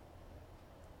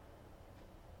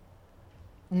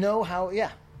know how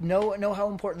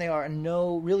important they are and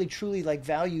know really truly like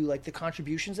value like the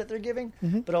contributions that they're giving,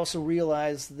 but also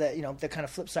realize that the kind of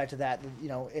flip side to that,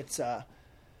 it's that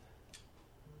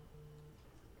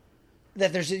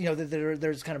there's that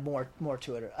there's kind of more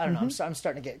to it. I don't know. I'm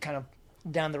starting to get kind of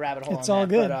down the rabbit hole. It's all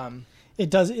good. But, it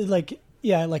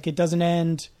doesn't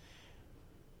end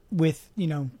with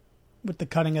with the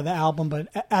cutting of the album, but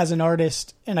as an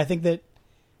artist, and I think that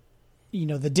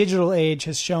the digital age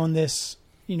has shown this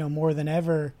more than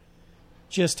ever,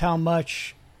 just how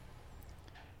much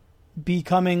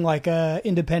becoming like a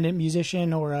independent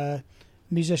musician or a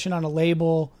musician on a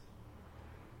label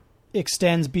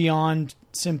extends beyond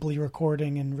simply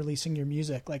recording and releasing your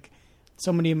music. Like,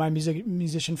 so many of my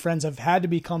musician friends have had to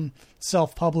become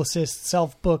self-publicists,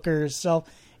 self-bookers,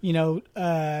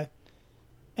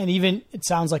 and even it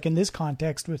sounds like in this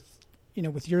context with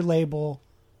your label,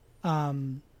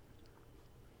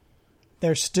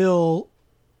 there's still,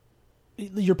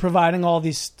 you're providing all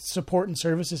these support and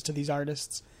services to these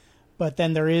artists, but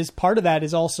then there is part of that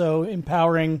is also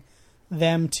empowering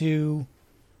them to,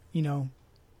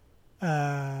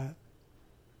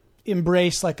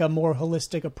 embrace like a more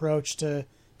holistic approach to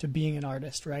being an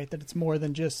artist, right? That it's more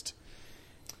than just...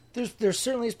 There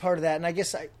certainly is part of that. And I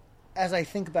guess as I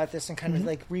think about this and kind of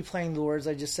like replaying the words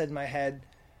I just said in my head,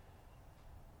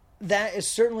 that is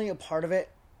certainly a part of it,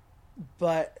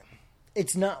 but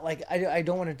it's not like, I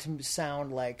don't want it to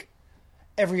sound like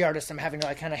every artist I'm having to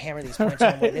like kind of hammer these points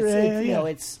on. You know,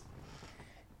 it's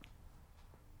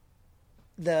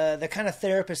the kind of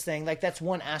therapist thing, like that's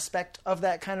one aspect of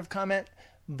that kind of comment,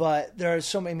 but there are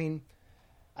so many, I mean,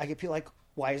 I get people like,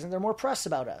 why isn't there more press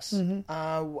about us?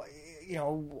 You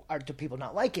know, do people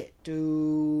not like it?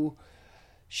 Did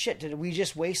we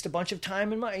just waste a bunch of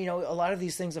time and money? You know, a lot of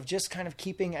these things of just kind of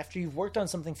keeping after you've worked on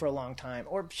something for a long time.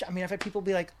 Or, I mean, I've had people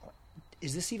be like,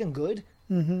 is this even good?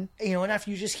 You know, and after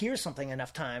you just hear something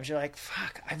enough times, you're like,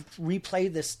 fuck, I've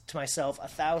replayed this to myself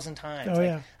 1,000 times. Oh, like,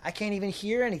 yeah. I can't even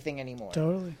hear anything anymore.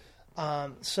 Totally.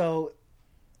 So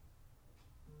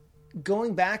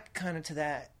going back kind of to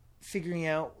that, figuring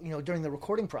out, you know, during the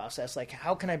recording process, like,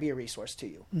 how can I be a resource to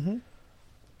you?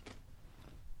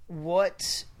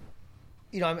 What,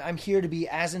 you know, I'm here to be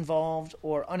as involved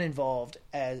or uninvolved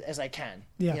as I can,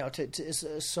 you know,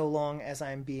 so long as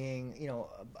I'm being, you know,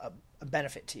 a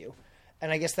benefit to you.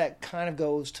 And I guess that kind of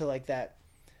goes to like that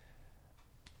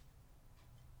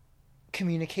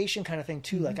communication kind of thing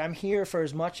too. Like I'm here for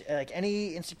as much, like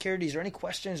any insecurities or any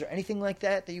questions or anything like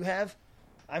that you have,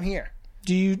 I'm here.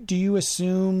 Do you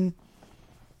assume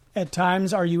at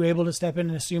times, are you able to step in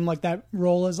and assume like that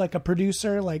role as like a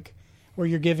producer, like where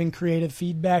you're giving creative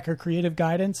feedback or creative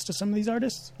guidance to some of these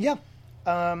artists? Yeah.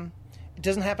 It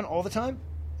doesn't happen all the time.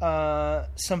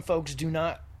 Some folks do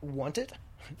not want it.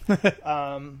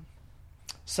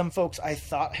 Some folks I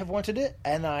thought have wanted it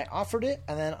and I offered it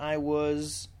and then I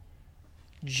was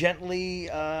gently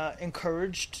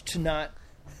encouraged to not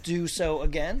do so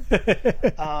again.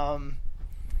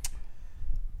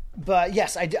 But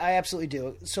yes, I absolutely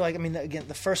do. So like, I mean, again,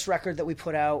 the first record that we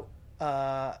put out,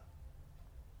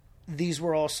 these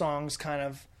were all songs kind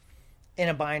of in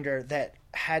a binder that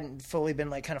hadn't fully been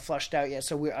like kind of flushed out yet.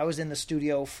 So I was in the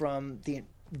studio from the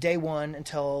day one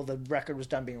until the record was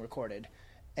done being recorded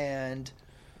and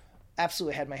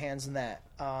absolutely had my hands in that.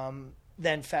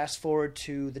 Then fast forward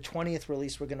to the 20th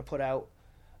release we're going to put out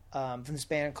from this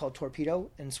band called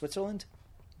Torpedo in Switzerland.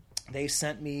 They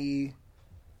sent me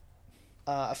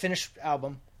a finished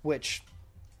album, which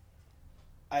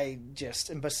I just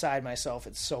am beside myself.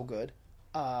 It's so good.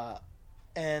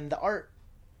 And the art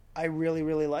I really,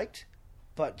 really liked,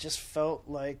 but just felt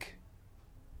like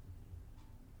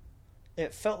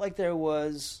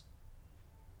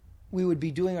we would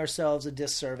be doing ourselves a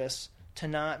disservice to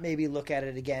not maybe look at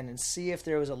it again and see if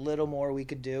there was a little more we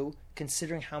could do,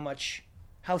 considering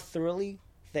how thoroughly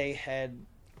they had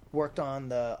worked on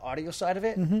the audio side of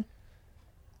it.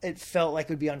 It felt like it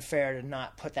would be unfair to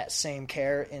not put that same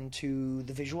care into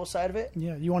the visual side of it.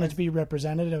 Yeah, you want it to be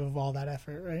representative of all that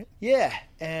effort, right? Yeah,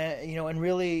 and you know, and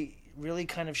really, really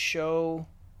kind of show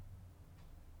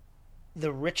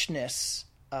the richness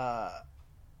that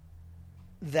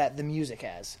the music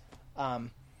has.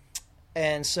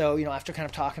 And so, you know, after kind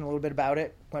of talking a little bit about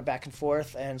it, went back and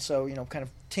forth, and so, you know, kind of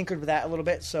tinkered with that a little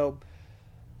bit. So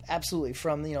absolutely,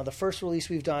 from, you know, the first release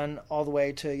we've done all the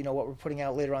way to, you know, what we're putting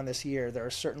out later on this year, there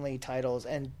are certainly titles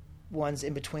and ones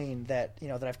in between that, you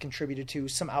know, that I've contributed to.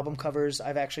 Some album covers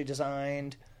I've actually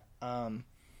designed.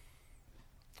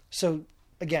 So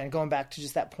again, going back to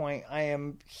just that point, I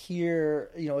am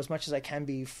here, you know, as much as I can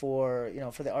be for, you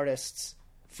know, for the artists,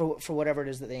 for whatever it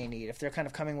is that they need. If they're kind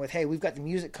of coming with, hey, we've got the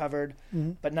music covered,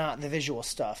 but not the visual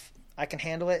stuff, I can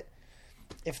handle it.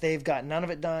 If they've got none of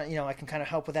it done, you know, I can kind of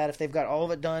help with that. If they've got all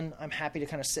of it done, I'm happy to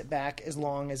kind of sit back as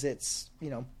long as it's, you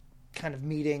know, kind of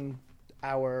meeting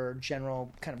our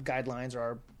general kind of guidelines, or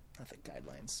our, I think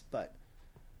guidelines, but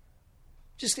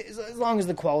just as long as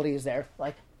the quality is there.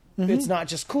 Like, it's not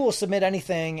just cool, submit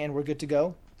anything and we're good to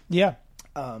go. Yeah.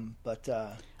 I'm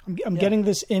getting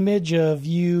this image of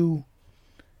you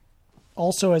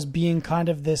also as being kind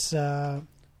of this, you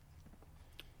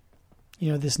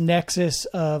know, this nexus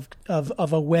of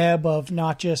a web of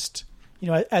not just, you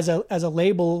know, as a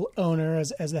label owner,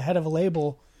 as the head of a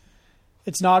label,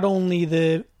 it's not only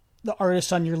the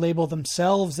artists on your label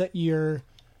themselves that you're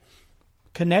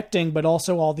connecting, but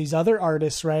also all these other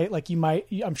artists, right? Like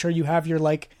I'm sure you have your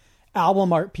like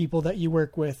album art people that you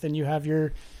work with, and you have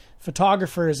your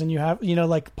photographers, and you have, you know,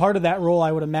 like part of that role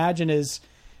I would imagine is,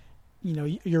 you know,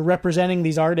 you're representing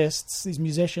these artists, these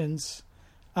musicians,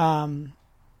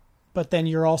 but then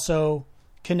you're also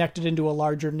connected into a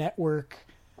larger network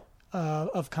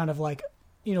of kind of like,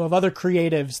 you know, of other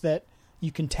creatives that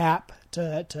you can tap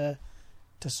to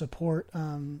support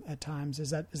at times.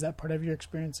 Is that part of your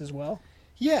experience as well?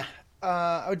 Yeah,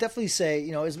 I would definitely say,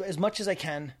 as much as I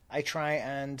can, I try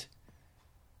and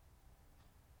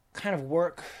kind of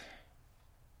work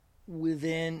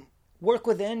within,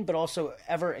 but also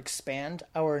ever expand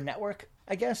our network,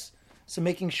 I guess. So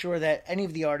making sure that any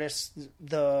of the artists,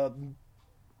 the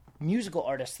musical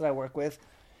artists that I work with,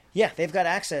 they've got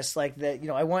access like that.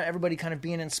 I want everybody kind of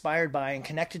being inspired by and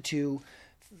connected to,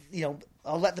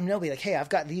 I'll let them know, be like, hey, I've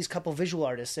got these couple visual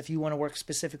artists if you want to work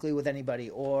specifically with anybody,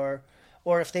 or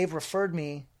if they've referred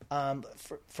me,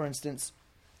 for instance,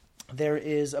 there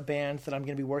is a band that I'm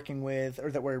going to be working with,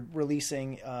 or that we're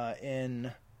releasing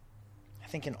in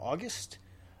August,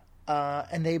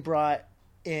 and they brought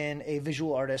in a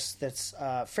visual artist that's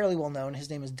fairly well known. His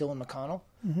name is Dylan McConnell.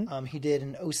 Mm-hmm. He did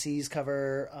an OC's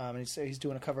cover, and he's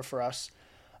doing a cover for us.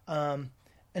 And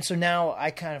so now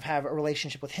I kind of have a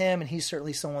relationship with him, and he's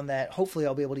certainly someone that hopefully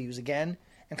I'll be able to use again,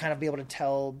 and kind of be able to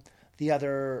tell the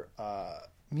other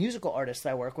musical artists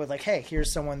that I work with, like, hey,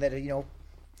 here's someone that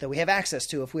that we have access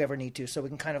to if we ever need to, so we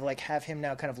can kind of like have him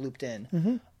now kind of looped in.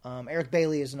 Mm-hmm. Eric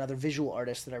Bailey is another visual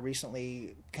artist that I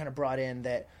recently kind of brought in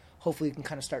that hopefully can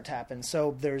kind of start tapping.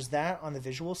 So there's that on the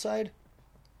visual side.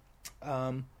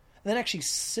 And then actually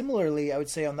similarly, I would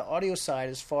say on the audio side,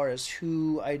 as far as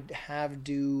who I'd have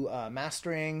do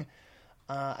mastering,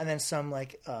 and then some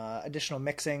like additional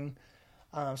mixing.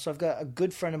 So I've got a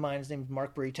good friend of mine, his name is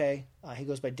Mark Brite. He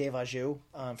goes by Dave Ajou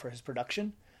for his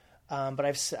production. But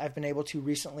I've been able to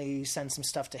recently send some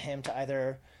stuff to him to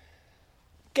either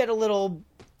get a little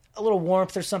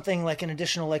warmth or something, like an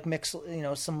additional like mix,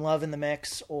 some love in the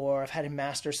mix, or I've had him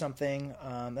master something.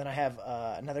 Then I have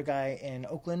another guy in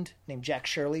Oakland named Jack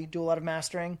Shirley do a lot of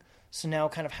mastering. So now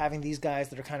kind of having these guys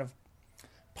that are kind of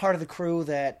part of the crew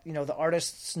that, the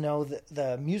artists know,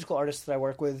 the musical artists that I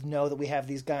work with know that we have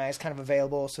these guys kind of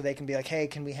available, so they can be like, hey,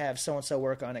 can we have so-and-so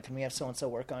work on it? Can we have so-and-so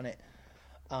work on it?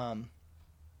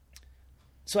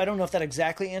 So I don't know if that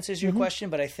exactly answers your question,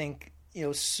 but I think,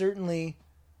 certainly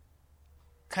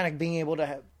kind of being able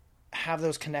to have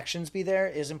those connections be there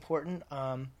is important.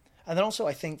 And then also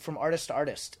I think from artist to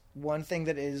artist, one thing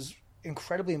that is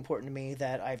incredibly important to me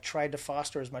that I've tried to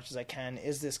foster as much as I can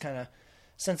is this kind of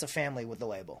sense of family with the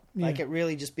label. Yeah. Like it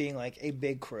really just being like a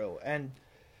big crew. And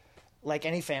like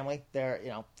any family,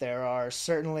 there are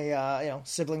certainly,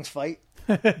 siblings fight,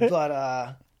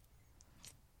 but,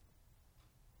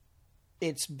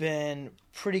 it's been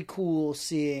pretty cool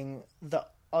seeing the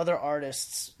other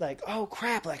artists like, oh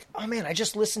crap, like, oh man, I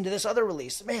just listened to this other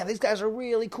release. Man, these guys are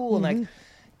really cool. Mm-hmm. And like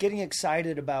getting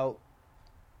excited about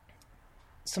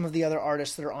some of the other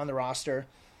artists that are on the roster.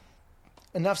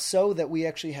 Enough so that we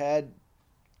actually had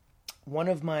one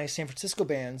of my San Francisco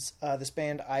bands, this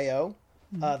band I.O.,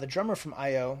 the drummer from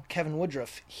I.O., Kevin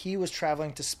Woodruff, he was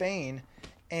traveling to Spain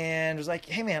and was like,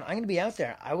 hey man, I'm going to be out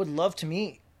there. I would love to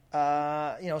meet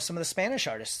some of the Spanish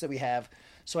artists that we have.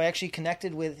 So I actually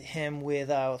connected with him with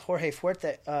Jorge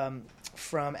Fuerte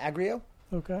from Agrio.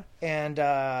 Okay. And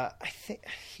I think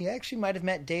he actually might have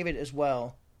met David as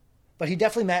well. But he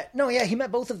definitely he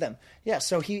met both of them. Yeah,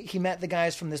 so he met the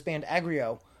guys from this band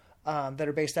Agrio that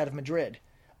are based out of Madrid.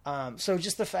 So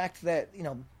just the fact that,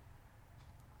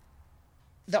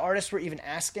 the artists were even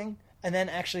asking and then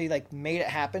actually like made it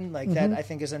happen, like that I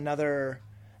think is another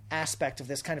aspect of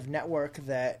this kind of network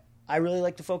that I really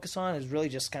like to focus on, is really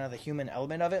just kind of the human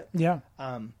element of it. Yeah.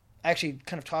 I actually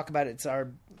kind of talk about it. It's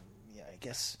our, I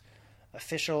guess,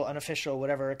 official, unofficial,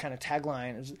 whatever kind of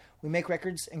tagline is: we make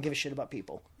records and give a shit about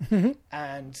people.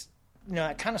 And,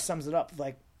 it kind of sums it up.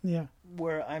 Like,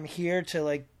 where I'm here to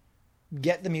like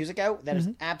get the music out. That is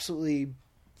absolutely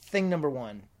thing number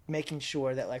one, making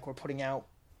sure that like we're putting out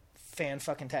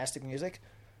fan-fucking-tastic music.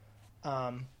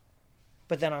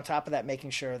 But then on top of that,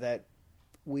 making sure that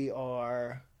we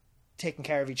are taking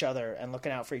care of each other and looking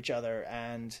out for each other.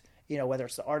 And, whether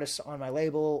it's the artists on my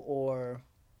label or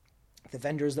the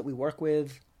vendors that we work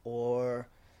with or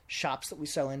shops that we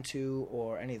sell into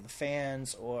or any of the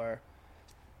fans or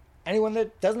anyone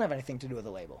that doesn't have anything to do with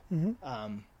the label. Kind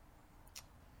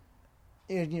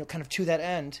of to that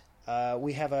end,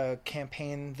 we have a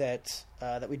campaign that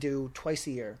we do twice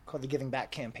a year called the Giving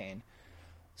Back Campaign.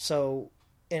 So...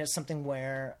 and it's something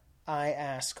where I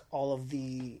ask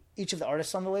each of the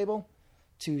artists on the label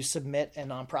to submit a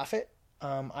nonprofit.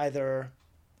 Either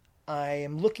I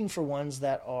am looking for ones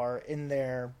that are in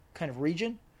their kind of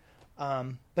region,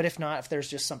 but if not, if there's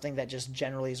just something that just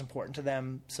generally is important to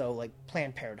them, so like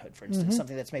Planned Parenthood, for instance,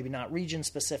 something that's maybe not region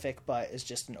specific, but is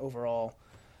just an overall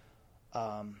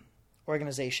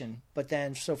organization. But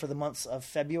then, so for the months of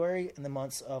February and the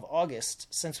months of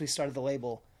August, since we started the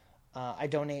label, I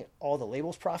donate all the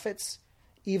label's profits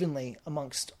evenly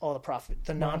amongst all the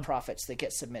nonprofits that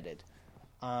get submitted.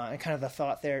 And kind of the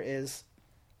thought there is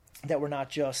that we're not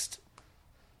just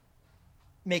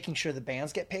making sure the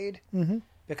bands get paid,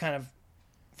 but kind of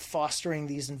fostering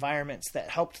these environments that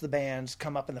helped the bands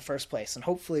come up in the first place, and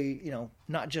hopefully,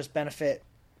 not just benefit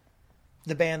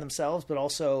the band themselves, but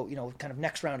also, kind of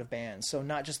next round of bands. So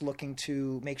not just looking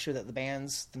to make sure that the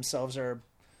bands themselves are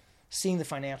seeing the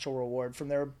financial reward from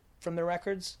their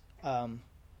records,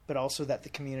 but also that the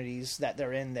communities that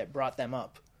they're in that brought them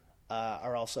up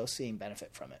are also seeing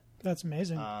benefit from it. That's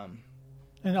amazing.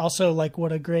 And also, like,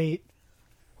 what a great,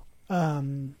 what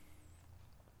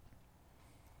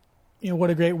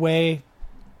a great way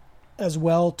as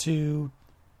well to,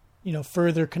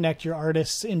 further connect your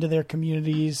artists into their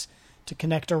communities, to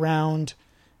connect around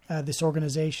this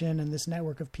organization and this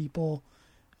network of people.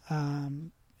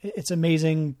 It's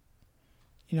amazing,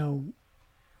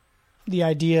 the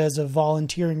ideas of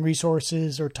volunteering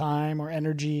resources or time or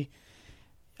energy.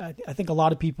 I think a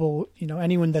lot of people,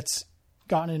 anyone that's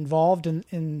gotten involved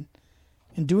in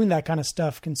doing that kind of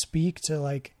stuff can speak to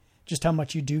like just how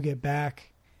much you do get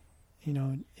back,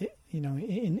 in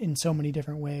so many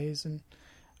different ways. And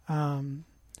I'm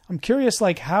curious,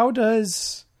 like, how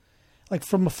does, like,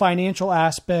 from a financial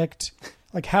aspect,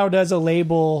 like, how does a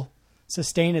label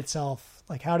sustain itself?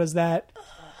 Like, how does that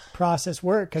process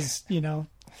work? Because,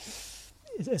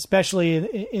 especially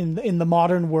in the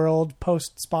modern world,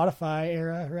 post Spotify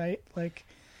era, right? Like,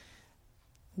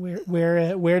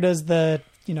 where does the,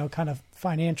 kind of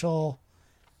financial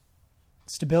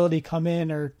stability come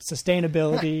in, or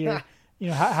sustainability, or,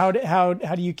 how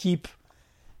do you keep,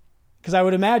 because I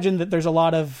would imagine that there's a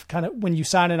lot of kind of, when you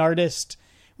sign an artist,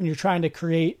 when you're trying to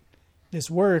create this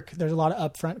work, there's a lot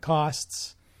of upfront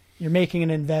costs. You're making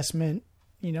an investment,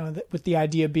 with the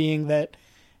idea being that,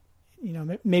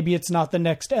 maybe it's not the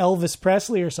next Elvis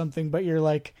Presley or something, but you're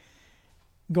like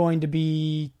going to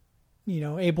be,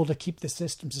 able to keep the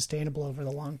system sustainable over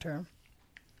the long term.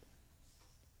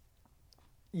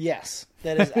 Yes,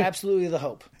 that is absolutely the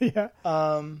hope. Yeah.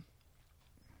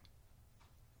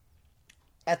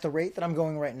 At the rate that I'm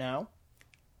going right now,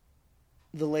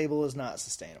 the label is not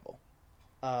sustainable.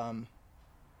 I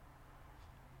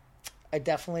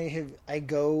definitely I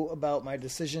go about my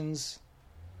decisions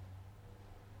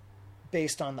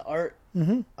based on the art.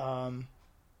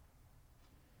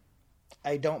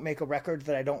 I don't make a record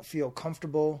that I don't feel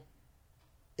comfortable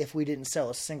if we didn't sell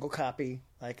a single copy.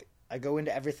 Like, I go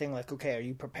into everything like, okay, are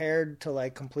you prepared to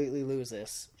like completely lose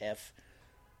this if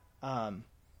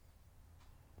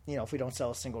we don't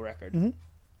sell a single record?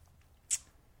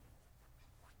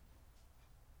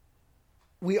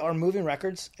 We are moving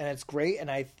records, and it's great, and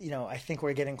I think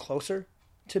we're getting closer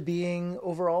to being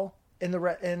overall in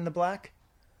the black.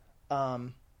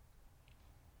 One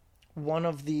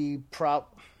of the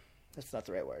that's not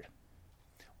the right word.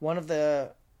 One of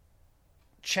the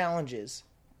challenges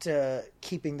to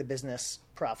keeping the business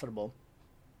profitable,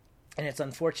 and it's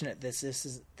unfortunate this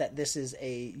is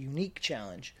a unique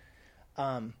challenge,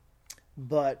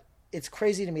 but it's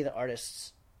crazy to me that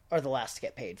artists are the last to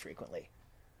get paid frequently.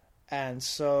 And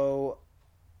so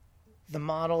the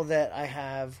model that I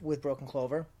have with Broken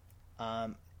Clover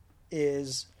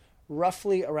is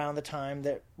roughly around the time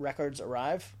that records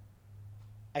arrive,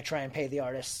 I try and pay the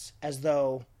artists as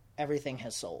though everything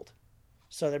has sold.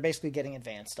 So they're basically getting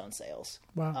advanced on sales.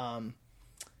 Wow.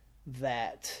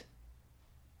 That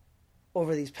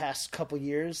over these past couple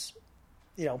years,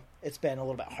 it's been a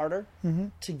little bit harder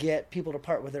to get people to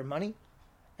part with their money.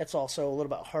 It's also a little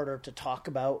bit harder to talk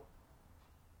about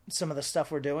some of the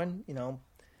stuff we're doing.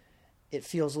 It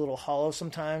feels a little hollow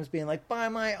sometimes being like, buy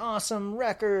my awesome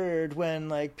record when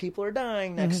like people are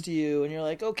dying next to you. And you're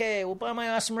like, okay, well, buy my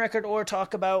awesome record, or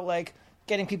talk about like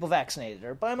getting people vaccinated,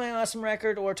 or buy my awesome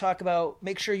record, or talk about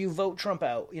make sure you vote Trump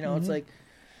out. It's like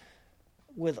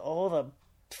with all the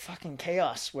fucking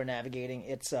chaos we're navigating,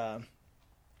 it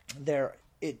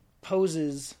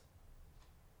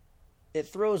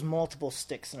throws multiple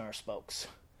sticks in our spokes.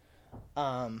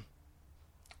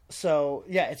 So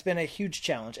yeah, it's been a huge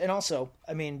challenge. And also,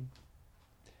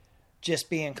 just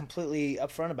being completely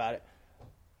upfront about it,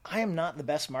 I am not the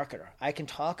best marketer. I can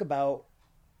talk about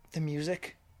the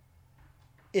music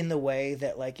in the way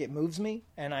that like it moves me,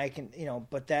 and I can,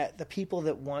 but that the people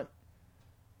that want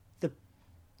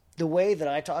the way that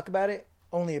I talk about it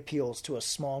only appeals to a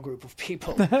small group of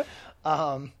people.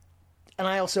 And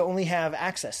I also only have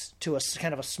access to a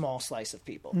kind of a small slice of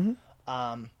people.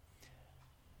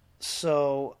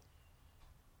 So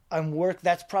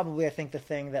that's probably, I think, the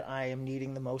thing that I am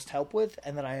needing the most help with,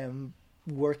 and that I am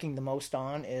working the most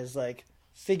on, is like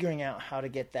figuring out how to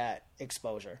get that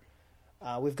exposure.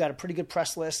 We've got a pretty good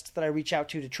press list that I reach out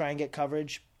to try and get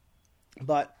coverage,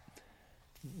 but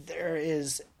there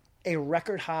is a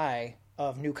record high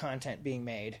of new content being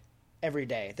made every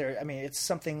day. It's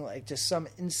something like just some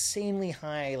insanely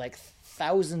high, like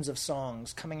thousands of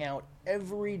songs coming out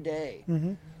every day.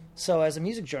 Mm-hmm. So as a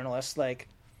music journalist, like,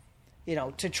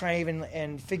 to try even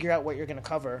and figure out what you're going to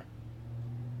cover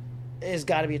has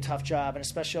got to be a tough job. And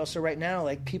especially also right now,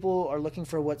 like, people are looking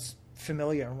for what's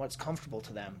familiar and what's comfortable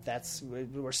to them.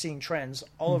 We're seeing trends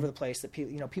all over the place that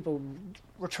people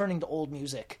returning to old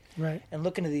music, right, and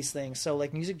looking at these things. So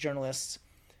like music journalists,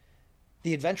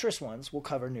 the adventurous ones will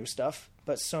cover new stuff,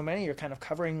 but so many are kind of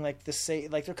covering like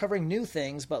they're covering new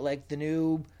things, but like the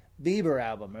new Bieber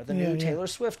album or the new Taylor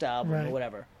Swift album, right, or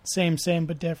whatever. Same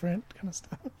but different kind of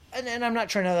stuff. And I'm not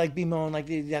trying to like bemoan like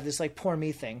you have this like poor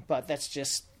me thing, but that's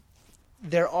just,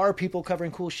 there are people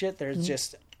covering cool shit.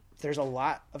 There's a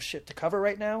lot of shit to cover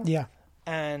right now. Yeah.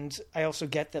 And I also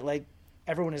get that like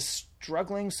everyone is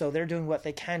struggling, so they're doing what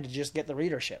they can to just get the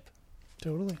readership.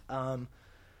 Totally.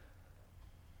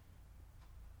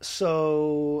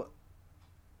 So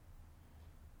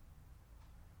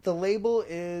the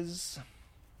label's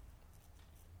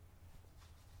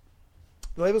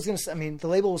the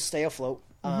label will stay afloat.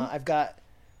 Mm-hmm. I've got,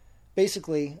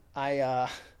 basically, I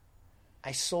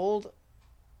sold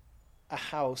a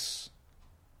house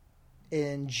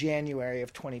in January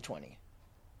of 2020,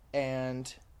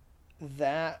 and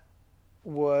that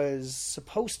was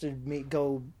supposed to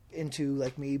go into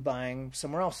like me buying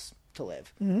somewhere else to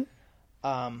live.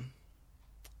 Mm-hmm.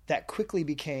 That quickly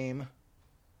became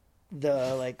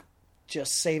the like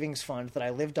just savings fund that I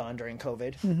lived on during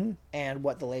COVID, mm-hmm, and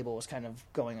what the label was kind of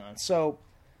going on. So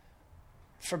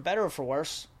for better or for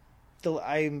worse, the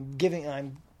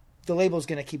label's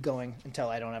going to keep going until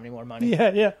I don't have any more money.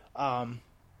 Yeah.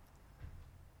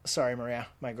 Sorry, Maria,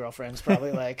 my girlfriend's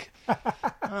probably like,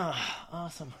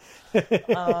 awesome.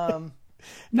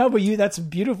 No, but that's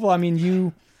beautiful. I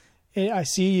mean, I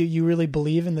see you really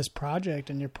believe in this project,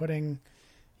 and you're putting,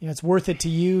 it's worth it to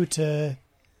you to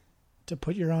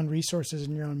put your own resources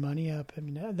and your own money up. I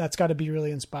mean, that's got to be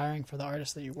really inspiring for the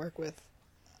artists that you work with.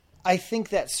 I think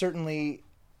that certainly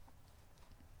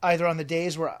either on the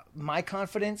days where my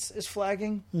confidence is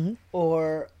flagging, mm-hmm,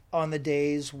 or on the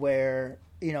days where,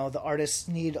 the artists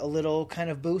need a little kind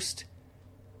of boost.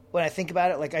 When I think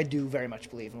about it, like, I do very much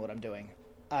believe in what I'm doing.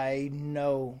 I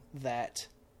know that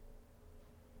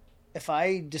if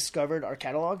I discovered our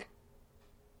catalog,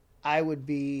 I would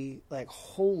be like,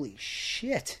 holy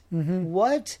shit, mm-hmm,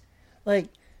 what? Like,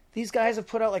 these guys have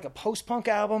put out like a post-punk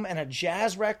album and a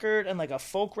jazz record and like a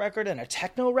folk record and a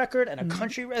techno record and a mm-hmm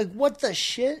country record. What the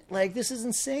shit? Like, this is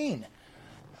insane.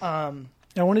 I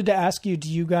wanted to ask you,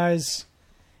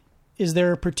 is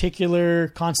there a particular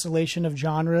constellation of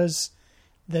genres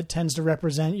that tends to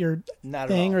represent your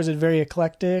thing, or is it very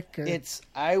eclectic? Or?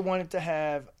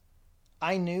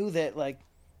 I knew that like,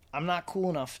 I'm not cool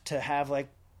enough to have like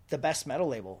the best metal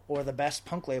label or the best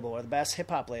punk label or the best hip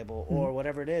hop label, mm-hmm, or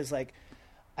whatever it is. Like,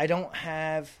 I don't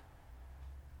have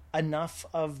enough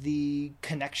of the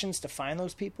connections to find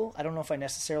those people. I don't know if I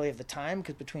necessarily have the time,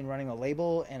 because between running a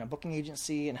label and a booking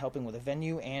agency and helping with a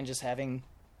venue and just having,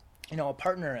 a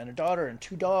partner and a daughter and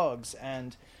 2 dogs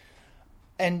and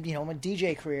my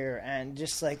DJ career and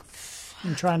just like,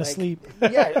 I'm trying to sleep.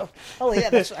 Yeah. Oh yeah.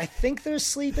 I think there's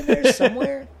sleep in there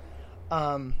somewhere.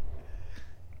 But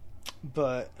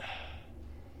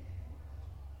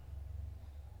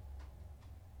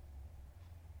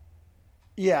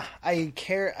yeah, I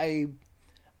care. I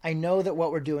know that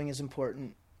what we're doing is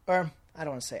important, or I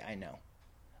don't want to say I know.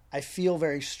 I feel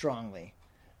very strongly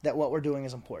that what we're doing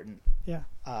is important. Yeah.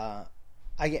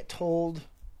 I get told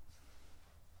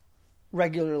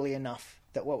regularly enough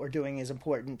that what we're doing is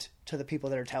important to the people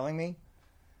that are telling me,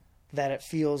 that it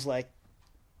feels like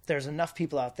there's enough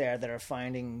people out there that are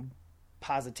finding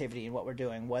positivity in what we're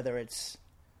doing, whether it's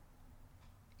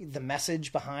the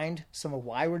message behind some of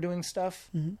why we're doing stuff,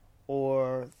 mm-hmm,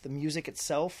 or the music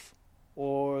itself,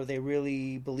 or they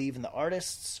really believe in the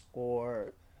artists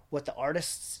or what the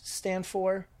artists stand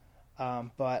for.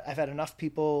 But I've had enough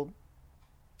people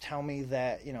tell me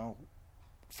that,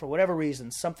 for whatever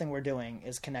reason, something we're doing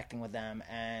is connecting with them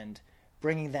and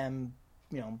bringing them,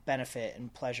 benefit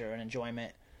and pleasure and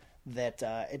enjoyment, that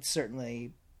it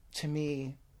certainly, to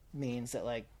me, means that,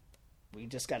 like, we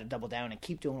just got to double down and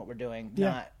keep doing what we're doing,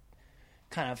 not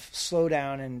kind of slow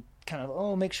down and kind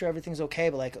of, make sure everything's okay,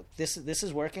 but, like, this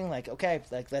is working, like, okay,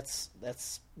 like, let's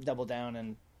double down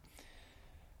and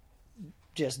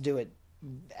just do it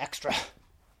extra.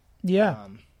 Yeah.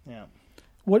 Yeah.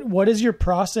 What is your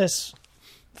process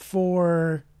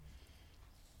for,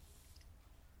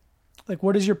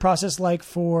 what is your process like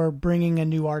for bringing a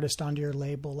new artist onto your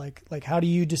label? Like how do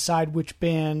you decide which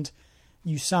band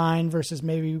you sign versus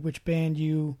maybe which band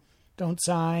you don't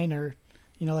sign, or,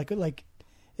 you know, like,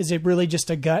 is it really just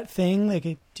a gut thing?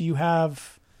 Like, do you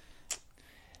have,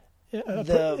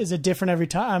 is it different every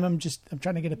time? I'm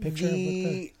trying to get a picture of what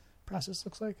the process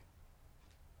looks like.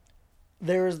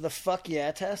 There's the fuck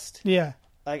yeah test. Yeah.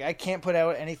 Like, I can't put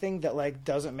out anything that, like,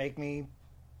 doesn't make me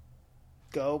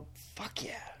go, fuck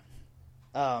yeah.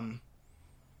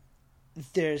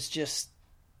 There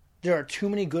are too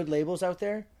many good labels out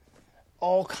there,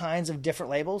 all kinds of different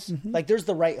labels. Mm-hmm. Like, there's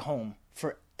the right home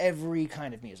for every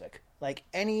kind of music. Like,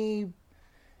 any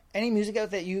music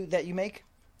out that you make,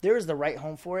 there is the right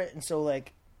home for it. And so,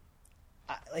 like,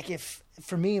 if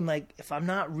for me, I'm like, if I'm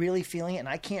not really feeling it and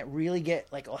I can't really get,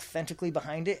 like, authentically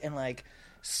behind it and, like,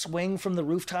 swing from the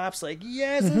rooftops, like,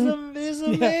 yes, Mm-hmm. this is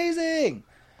amazing,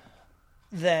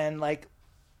 then, like,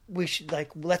 we should, like,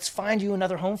 let's find you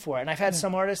another home for it. And I've had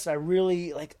some artists I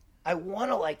really, like, I want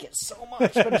to like it so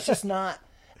much, but it's just not.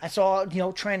 And so I'll, you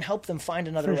know, try and help them find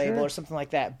another label or something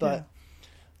like that. But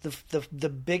the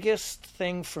biggest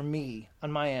thing for me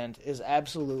on my end is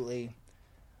absolutely,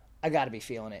 I got to be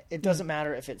feeling it. It doesn't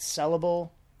matter if it's sellable.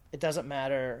 It doesn't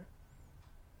matter.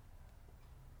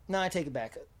 No, I take it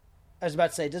back. I was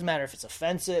about to say, it doesn't matter if it's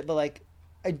offensive, but, like,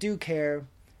 I do care.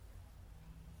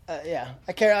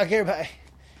 I care about.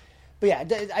 But yeah,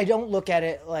 I don't look at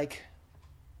it like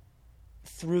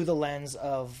through the lens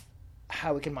of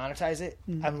how we can monetize it.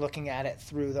 Mm-hmm. I'm looking at it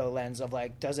through the lens of,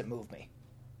 like, does it move me?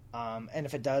 And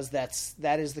if it does,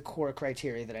 that is the core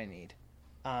criteria that I need.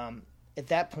 At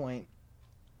that point,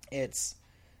 it's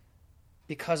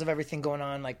because of everything going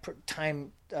on, like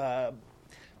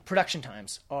production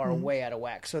times are way out of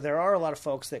whack. So there are a lot of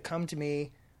folks that come to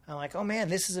me. I'm like, oh man,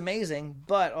 this is amazing.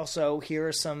 But also here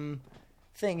are some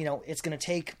thing, you know, it's going to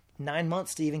take 9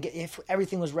 months to even get, if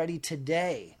everything was ready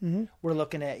today, we're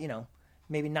looking at, you know,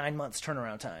 maybe 9 months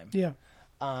turnaround time. Yeah.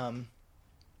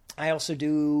 I also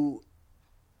do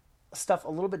stuff a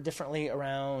little bit differently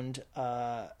around,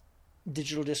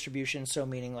 digital distribution. So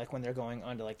meaning, like, when they're going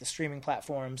onto, like, the streaming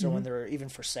platforms or when they're even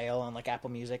for sale on, like, Apple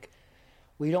Music,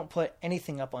 we don't put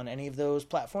anything up on any of those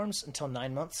platforms until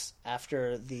 9 months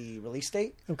after the release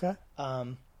date. Okay.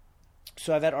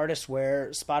 So I've had artists where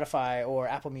Spotify or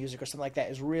Apple Music or something like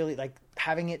that is really, like,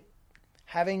 having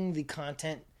the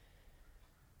content,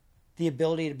 the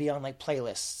ability to be on, like,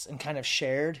 playlists and kind of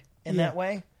shared in that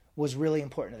way was really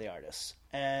important to the artists.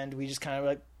 And we just kind of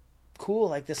like, cool,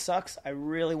 like, this sucks. I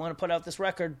really want to put out this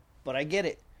record, but I get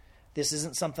it. This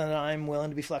isn't something that I'm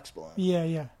willing to be flexible on. Yeah,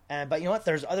 yeah. But you know what?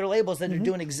 There's other labels that are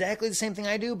doing exactly the same thing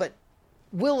I do, but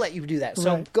we'll let you do that.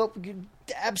 So go,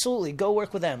 absolutely, go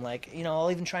work with them. Like, you know,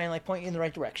 I'll even try and, like, point you in the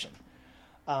right direction.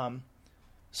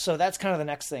 So that's kind of the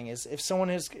next thing is if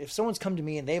someone's come to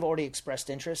me and they've already expressed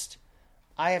interest,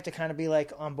 I have to kind of be,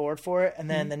 like, on board for it. And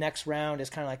then the next round is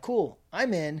kind of like, cool,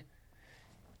 I'm in.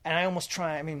 And I almost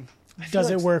try, I mean, does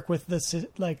it work with the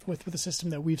system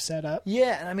that we've set up?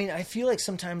 Yeah, and I mean, I feel like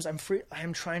sometimes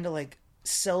I'm trying to, like,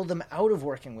 sell them out of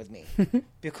working with me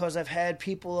because I've had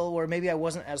people where maybe I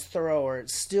wasn't as thorough or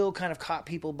it still kind of caught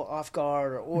people off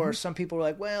guard or some people were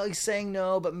like, well, he's saying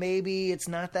no, but maybe it's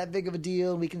not that big of a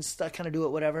deal. We can kind of do it,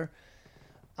 whatever.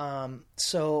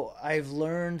 So I've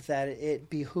learned that it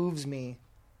behooves me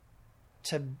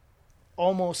to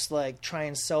almost, like, try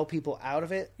and sell people out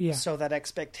of it so that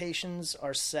expectations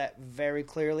are set very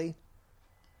clearly.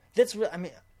 That's I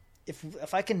mean,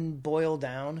 if I can boil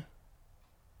down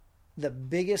the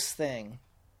biggest thing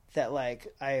that,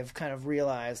 like, I have kind of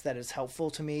realized that is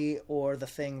helpful to me or the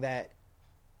thing that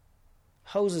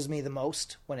hoses me the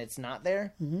most when it's not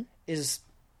there is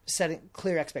setting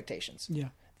clear expectations. Yeah.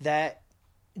 That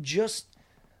just,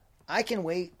 I can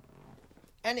wait.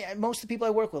 And most of the people I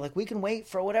work with, like, we can wait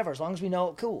for whatever, as long as we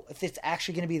know, cool, if it's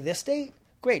actually going to be this date,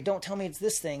 great, don't tell me it's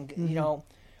this thing, you know,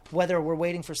 whether we're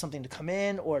waiting for something to come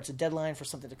in or it's a deadline for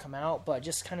something to come out, but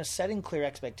just kind of setting clear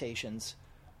expectations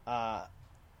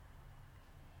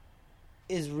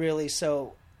is really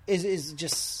is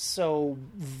just so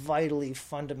vitally,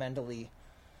 fundamentally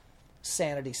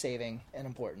sanity saving and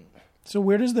important. So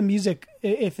where does the music,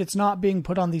 if it's not being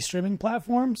put on these streaming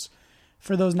platforms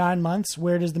for those 9 months,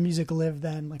 where does the music live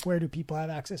then? Like, where do people have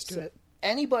access to it?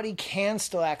 Anybody can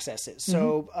still access it.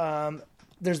 So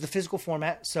there's the physical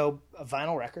format, so a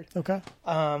vinyl record. Okay.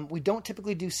 We don't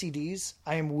typically do CDs.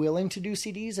 I am willing to do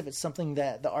CDs if it's something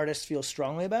that the artist feels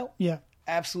strongly about. Yeah.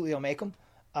 Absolutely, I'll make them.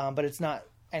 But it's not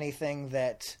anything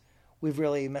that we've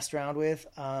really messed around with.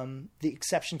 The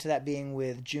exception to that being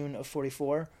with June of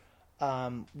 44.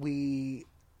 We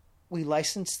we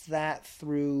licensed that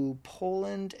through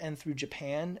Poland and through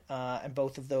Japan, and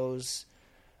both of those,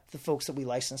 the folks that we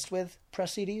licensed with,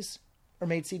 press CDs or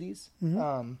made CDs.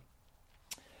 Mm-hmm.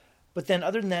 But then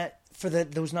other than that, for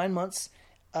those 9 months,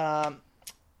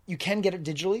 you can get it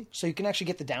digitally, so you can actually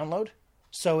get the download.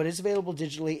 So it is available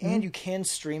digitally, Mm-hmm. and you can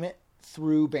stream it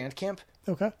through Bandcamp.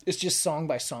 Okay. It's just song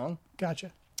by song.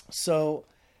 Gotcha. So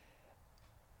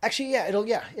actually,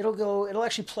 it'll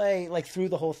actually play like through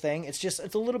the whole thing. It's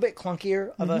a little bit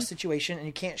clunkier of a situation, and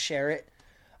you can't share it.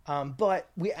 But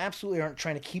we absolutely aren't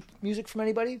trying to keep music from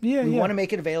anybody. We want to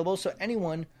make it available so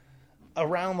anyone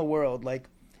around the world, like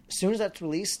as soon as that's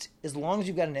released, as long as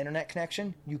you've got an internet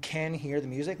connection, you can hear the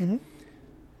music. Mm-hmm.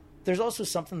 There's also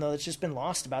something though that's just been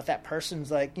lost about that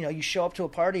person's, like, you show up to a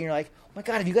party and you're like, oh my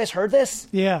God, have you guys heard this?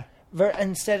 Yeah.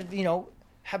 Instead of,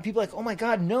 have people like, oh my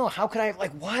God, no, how could I,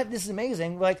 like, what? This is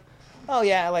amazing. Like, oh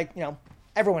yeah, like,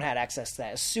 everyone had access to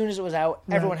that. As soon as it was out,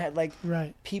 everyone had, like,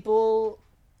 people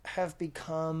have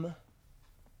become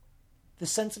the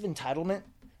sense of entitlement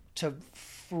to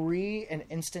free and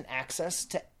instant access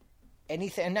to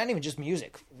anything, and not even just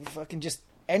music, fucking just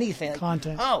anything.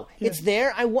 Content. It's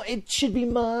there. It should be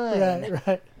mine.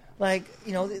 Right. Like,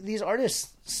 these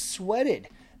artists sweated.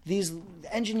 These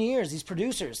engineers, these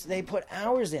producers, they put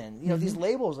hours in. These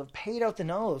labels have paid out the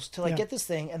nose to get this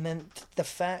thing, and then the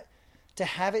fact to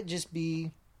have it just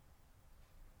be,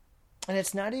 and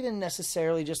it's not even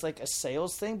necessarily just like a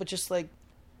sales thing, but just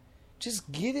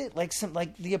give it like some,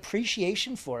 like, the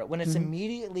appreciation for it when it's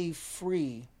immediately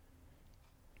free.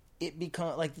 It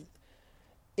becomes like,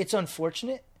 it's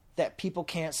unfortunate that people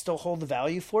can't still hold the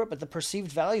value for it, but the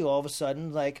perceived value all of a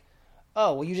sudden, like,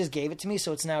 oh, well, you just gave it to me,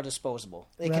 so it's now disposable.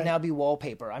 It can now be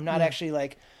wallpaper. I'm not actually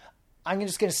like, I'm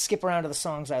just going to skip around to the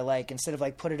songs I like instead of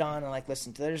like put it on and like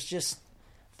listen to.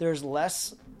 There's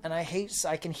less, and I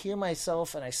can hear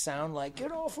myself and I sound like,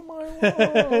 get off of my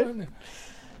lawn.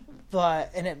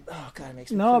 It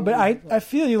makes me No, but I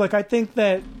feel you. Like, I think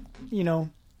that,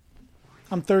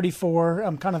 I'm 34.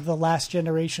 I'm kind of the last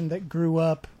generation that grew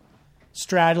up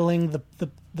straddling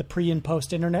the pre and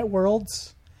post internet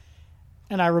worlds.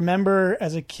 And I remember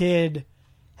as a kid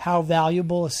how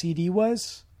valuable a CD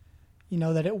was,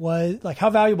 that it was, like, how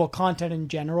valuable content in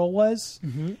general was,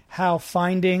 how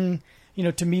finding,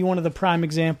 to me, one of the prime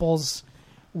examples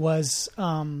was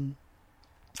the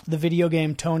video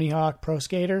game Tony Hawk Pro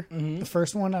Skater, the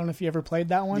first one. I don't know if you ever played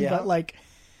that one, but like,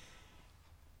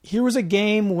 here was a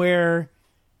game where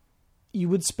you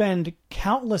would spend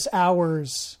countless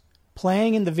hours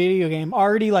playing in the video game,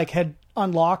 already like had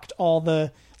unlocked all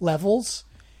the levels,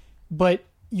 but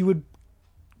you would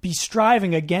be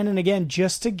striving again and again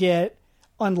just to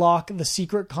unlock the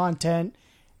secret content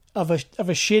of a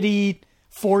shitty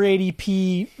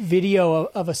 480p video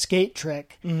of a skate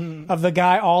trick, of the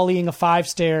guy ollieing a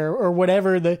 5-stair or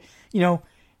whatever,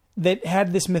 that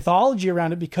had this mythology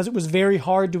around it because it was very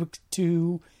hard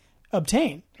to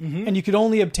obtain. And you could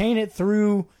only obtain it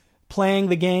through playing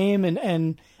the game,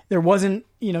 and there wasn't,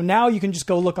 now you can just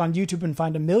go look on YouTube and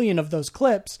find a million of those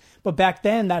clips, but back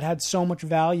then that had so much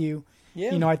value.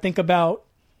 I think about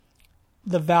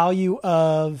the value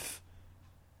of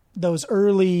those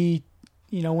early,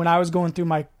 when I was going through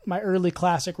my early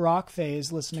classic rock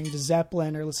phase, listening to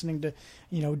Zeppelin or listening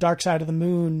to, Dark Side of the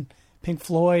Moon, Pink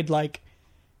Floyd, like,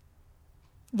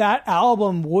 that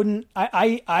album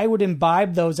I would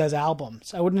imbibe those as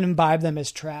albums. I wouldn't imbibe them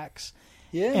as tracks.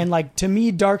 Yeah. And like, to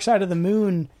me, Dark Side of the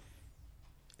Moon,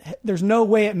 there's no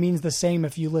way it means the same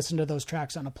if you listen to those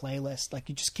tracks on a playlist. Like,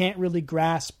 you just can't really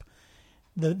grasp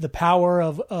the power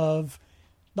of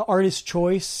the artist's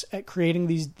choice at creating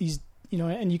these,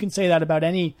 and you can say that about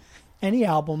any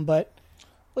album, but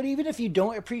even if you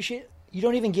don't appreciate it, you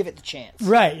don't even give it the chance.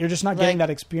 Right. You're just not getting that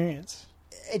experience.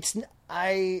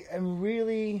 I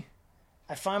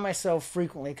find myself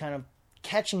frequently kind of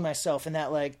catching myself in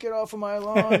that, like, get off of my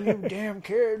lawn, you damn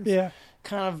kids,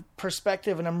 kind of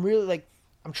perspective. And I'm really, like,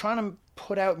 I'm trying to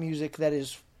put out music that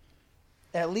is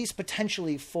at least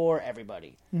potentially for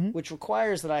everybody, which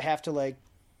requires that I have to, like,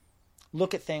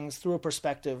 look at things through a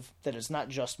perspective that is not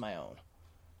just my own.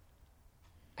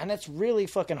 And that's really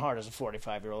fucking hard as a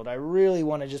 45-year-old. I really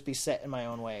want to just be set in my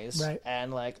own ways. Right.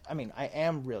 And, like, I mean, I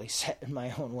am really set in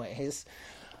my own ways.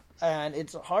 And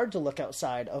it's hard to look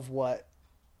outside of what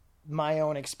my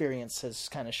own experience has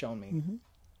kind of shown me.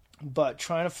 But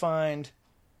trying to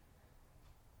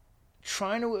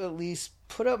at least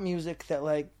put out music that,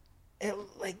 like,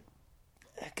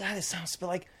 God, it sounds, but,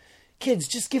 like, kids,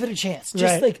 just give it a chance.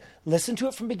 Just, like, listen to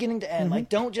it from beginning to end. Like,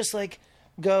 don't just, like,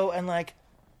 go and, like,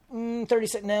 30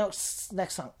 seconds, now,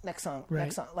 next song, next song.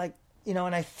 Like, and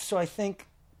I think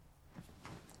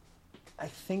I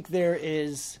think there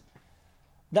is,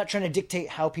 not trying to dictate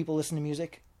how people listen to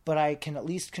music, but I can at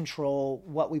least control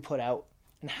what we put out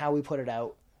and how we put it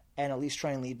out, and at least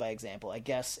try and lead by example. I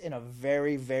guess in a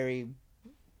very, very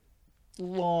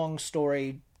long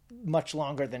story, much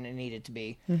longer than it needed to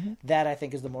be. Mm-hmm. That, I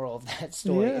think, is the moral of that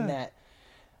story, in that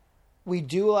we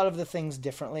do a lot of the things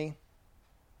differently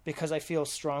because I feel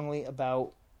strongly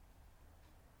about,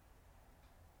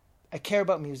 I care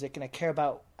about music and I care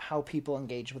about how people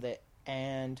engage with it,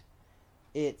 and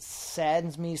it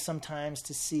saddens me sometimes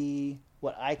to see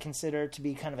what I consider to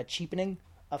be kind of a cheapening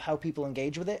of how people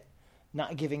engage with it,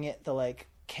 not giving it the like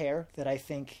care that I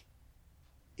think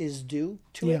is due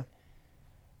to it.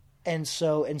 And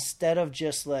so instead of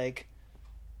just like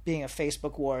being a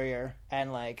Facebook warrior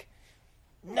and like,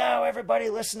 no, everybody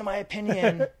listen to my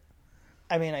opinion.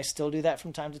 I mean, I still do that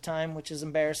from time to time, which is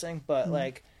embarrassing, but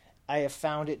like I have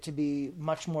found it to be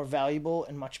much more valuable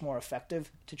and much more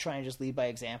effective to try and just lead by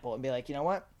example and be like, you know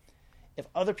what? If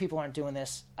other people aren't doing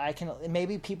this,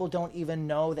 maybe people don't even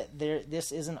know that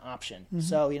this is an option. Mm-hmm.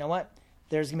 So you know what?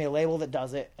 There's going to be a label that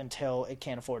does it until it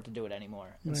can't afford to do it anymore.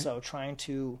 Right. And so trying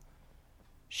to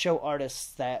show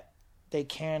artists that they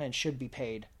can and should be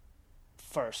paid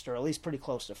first, or at least pretty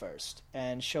close to first,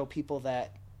 and show people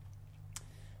that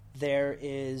there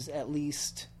is at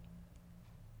least,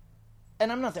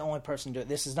 and I'm not the only person to do it.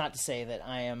 This is not to say that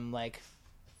I am like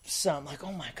some, like,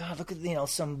 oh my God, look at,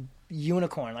 some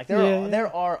unicorn. Like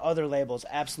there are other labels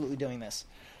absolutely doing this.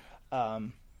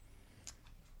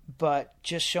 But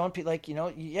just showing people like,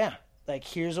 like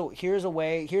here's a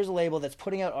label that's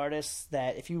putting out artists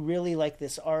that if you really like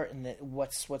this art and that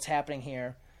what's happening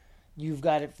here, you've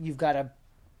got to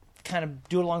kind of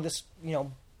do it along this,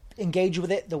 engage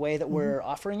with it the way that we're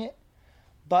offering it,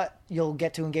 but you'll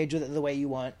get to engage with it the way you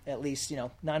want, at least,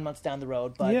 9 months down the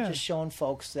road, but just showing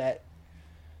folks that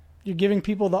you're giving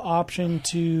people the option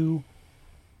to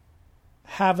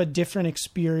have a different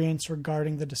experience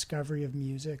regarding the discovery of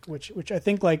music, which I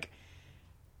think like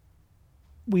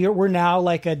we're now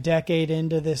like a decade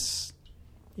into this,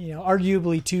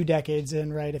 arguably 2 decades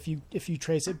in, right? If you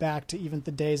trace it back to even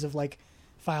the days of like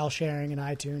file sharing and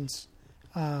iTunes.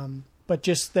 But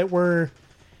just that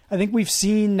I think we've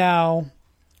seen now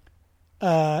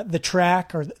the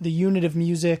track or the unit of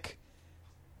music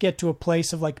get to a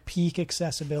place of like peak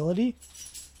accessibility.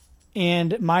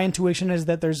 And my intuition is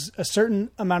that there's a certain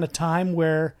amount of time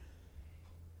where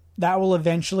that will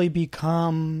eventually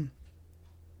become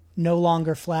no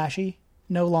longer flashy,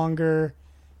 no longer,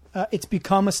 it's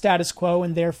become a status quo,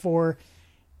 and therefore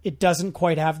it doesn't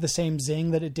quite have the same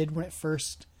zing that it did when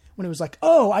it was like,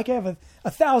 oh, I can have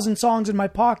 1,000 songs in my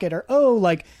pocket, or, oh,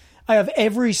 like I have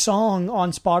every song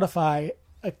on Spotify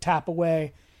a tap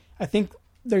away. I think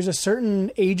there's a certain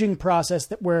aging process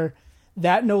where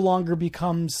that no longer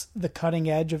becomes the cutting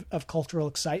edge of cultural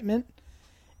excitement.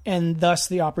 And thus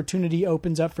the opportunity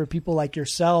opens up for people like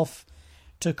yourself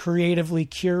to creatively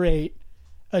curate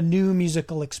a new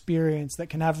musical experience that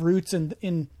can have roots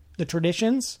in the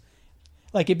traditions.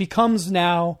 Like it becomes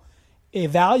now a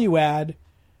value add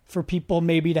for people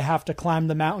maybe to have to climb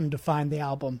the mountain to find the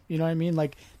album. You know what I mean?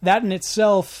 Like that in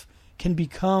itself can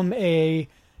become an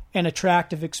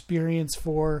attractive experience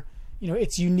for,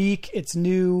 it's unique, it's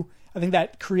new. I think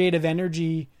that creative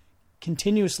energy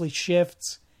continuously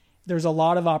shifts. There's a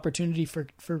lot of opportunity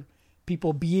for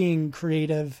people being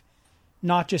creative,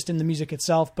 not just in the music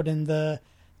itself, but in the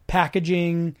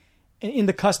packaging, in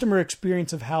the customer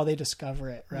experience of how they discover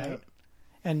it, right?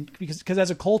 And because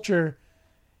as a culture,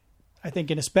 I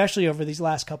think, and especially over these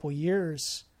last couple of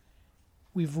years,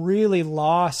 we've really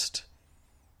lost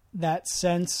that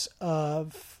sense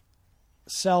of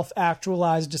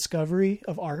self-actualized discovery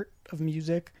of art, of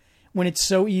music, when it's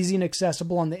so easy and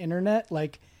accessible on the internet.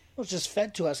 Like, well, it's just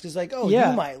fed to us because, like, you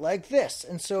might like this,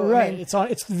 and so right, I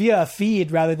mean, it's via a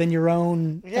feed rather than your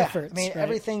own efforts. I mean, right?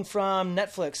 Everything from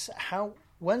Netflix.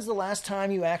 When's the last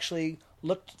time you actually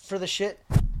looked for the shit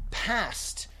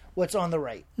past what's on the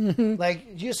right? Mm-hmm. Like,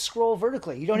 you just scroll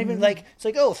vertically. You don't even like. It's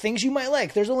like, oh, things you might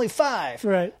like. There's only 5.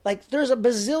 Right. Like, there's a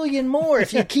bazillion more.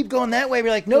 If you keep going that way, you're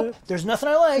like, nope, there's nothing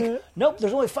I like. Nope,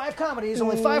 there's only 5 comedies,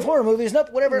 only 5 horror movies.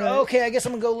 Nope, whatever. Right. Okay, I guess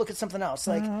I'm gonna go look at something else.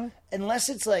 Like, unless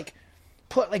it's like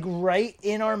put like right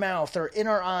in our mouth or in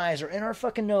our eyes or in our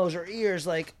fucking nose or ears,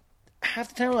 like half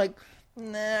the time we're like,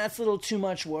 nah, that's a little too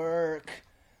much work.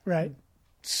 Right.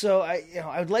 So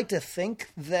I would like to think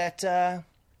that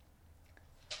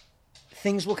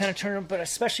things will kind of turn, but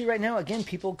especially right now, again,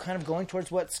 people kind of going towards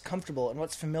what's comfortable and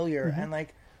what's familiar, and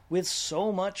like with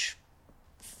so much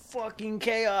fucking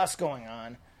chaos going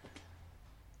on,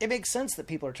 it makes sense that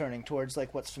people are turning towards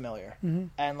like what's familiar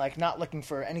and like not looking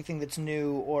for anything that's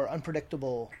new or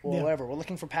unpredictable or whatever. We're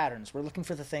looking for patterns. We're looking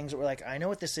for the things that we're like, I know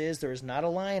what this is. There is not a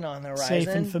line on the horizon. Safe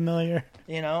and familiar.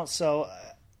 You know, so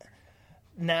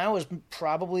now is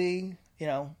probably, you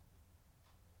know,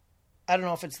 I don't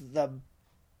know if it's the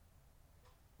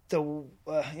you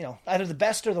know, either the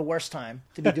best or the worst time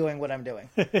to be doing what I'm doing.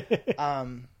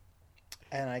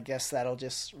 And I guess that'll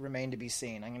just remain to be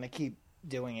seen. I'm going to keep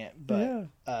doing it, but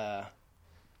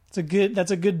that's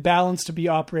a good balance to be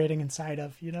operating inside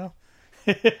of, you know.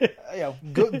 You know,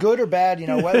 good or bad, you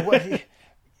know, what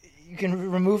you can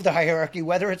remove the hierarchy,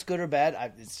 whether it's good or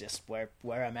bad. It's just where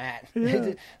I'm at.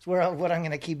 It's what I'm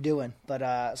going to keep doing.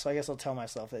 But so I guess I'll tell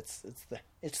myself it's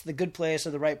the good place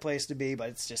or the right place to be, but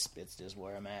it's just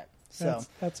where I'm at. So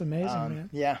that's amazing, man.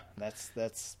 Yeah, that's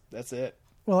it.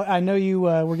 Well, I know you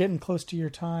we're getting close to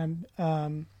your time,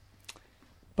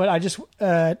 but I just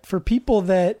for people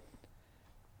that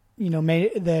you know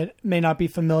may not be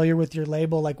familiar with your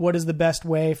label, like what is the best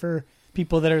way for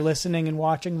people that are listening and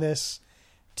watching this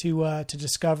to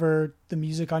discover the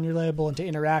music on your label and to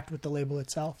interact with the label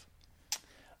itself?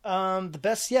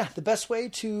 The best way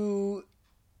to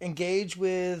engage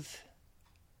with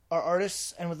our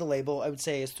artists and with the label, I would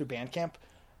say, is through Bandcamp.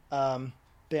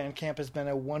 Bandcamp has been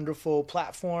a wonderful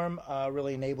platform,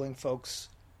 really enabling folks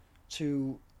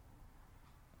to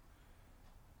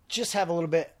just have a little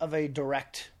bit of a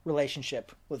direct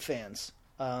relationship with fans,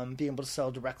 being able to sell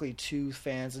directly to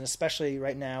fans, and especially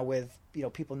right now with, you know,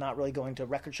 people not really going to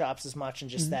record shops as much,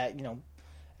 and just that, you know,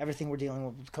 everything we're dealing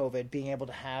with COVID, being able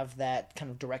to have that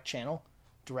kind of direct channel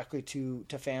directly to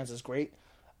fans is great.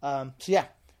 So yeah,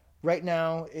 right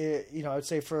now, you know, I would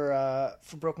say for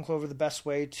Broken Clover, the best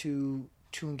way to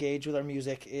engage with our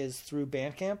music is through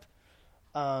Bandcamp.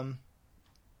 Do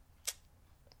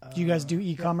you guys do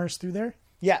e-commerce through there?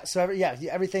 Yeah. So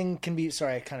everything can be.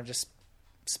 Sorry, I kind of just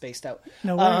spaced out.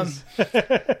 No worries.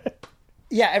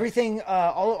 Yeah, everything.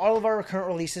 All of our current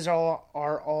releases are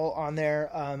all on there.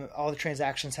 All the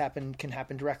transactions can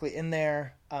happen directly in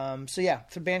there. So yeah,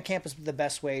 through Bandcamp is the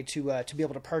best way to be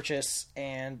able to purchase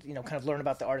and, you know, kind of learn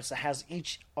about the artist. It has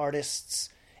each artist's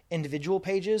individual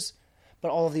pages,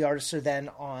 but all of the artists are then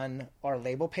on our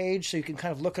label page, so you can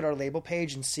kind of look at our label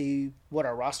page and see what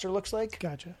our roster looks like.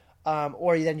 Gotcha.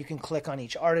 Or then you can click on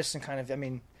each artist and kind of, I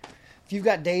mean, if you've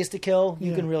got days to kill,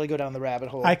 you can really go down the rabbit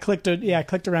hole. I clicked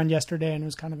around yesterday and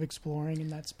was kind of exploring in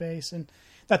that space, and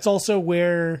that's also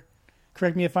where,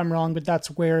 correct me if I'm wrong, but that's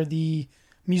where the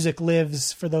music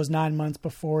lives for those 9 months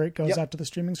before it goes out to the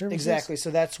streaming services. Exactly.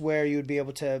 So that's where you would be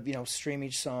able to, you know, stream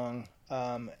each song,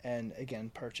 and again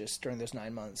purchase during those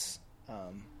 9 months.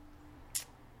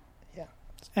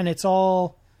 And it's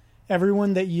all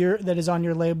everyone that is on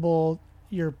your label,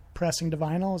 you're pressing to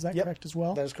vinyl. Is that correct as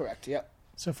well? That is correct. Yep.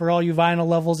 So for all you vinyl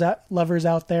lovers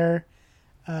out there,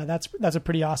 that's a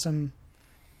pretty awesome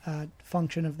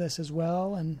function of this as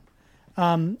well. And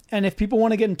if people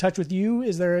want to get in touch with you,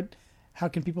 how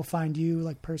can people find you,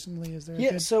 like, personally? Is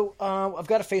there so I've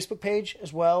got a Facebook page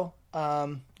as well.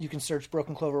 You can search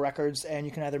Broken Clover Records, and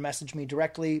you can either message me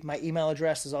directly. My email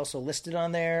address is also listed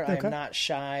on there. Okay. I'm not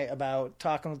shy about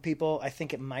talking with people. I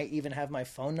think it might even have my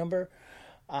phone number.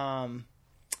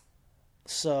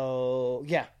 So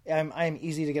yeah, I'm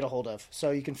easy to get a hold of.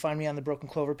 So you can find me on the Broken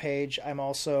Clover page. I'm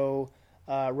also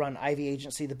run Ivy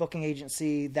Agency, the booking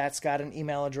agency. That's got an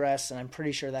email address, and I'm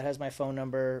pretty sure that has my phone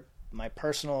number. My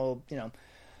personal, you know,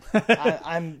 you're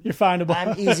findable.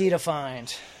 I'm easy to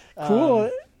find. Cool.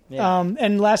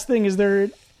 And last thing,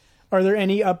 are there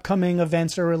any upcoming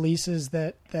events or releases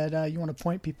that you want to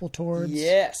point people towards?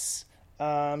 Yes.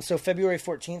 So February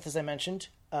 14th, as I mentioned,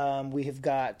 we have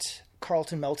got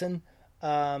Carlton Melton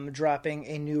dropping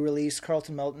a new release.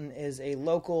 Carlton Melton is a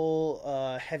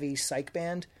local heavy psych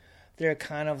band. They're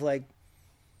kind of like,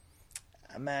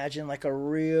 imagine like a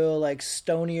real like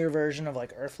stonier version of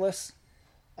like Earthless.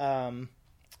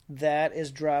 That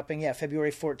is dropping,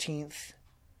 February 14th.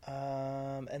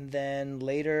 And then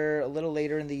a little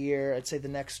later in the year, I'd say the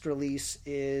next release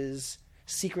is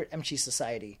Secret Empty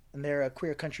Society, and they're a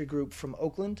queer country group from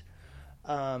Oakland.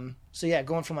 So yeah,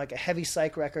 going from like a heavy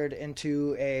psych record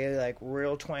into a like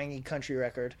real twangy country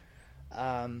record.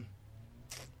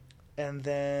 And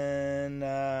then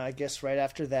I guess right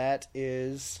after that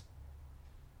is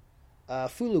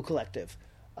Fulu Collective.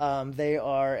 They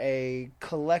are a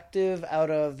collective out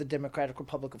of the Democratic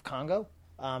Republic of Congo.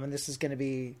 And this is going to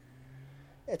be,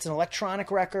 it's an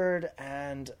electronic record,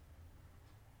 and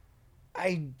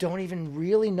I don't even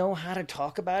really know how to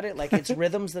talk about it. Like, it's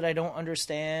rhythms that I don't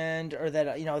understand, or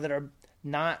that, you know, that are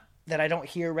not, that I don't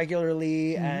hear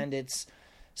regularly. Mm-hmm. And it's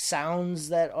sounds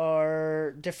that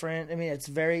are different. I mean,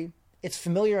 it's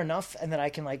familiar enough, and that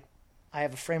I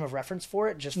have a frame of reference for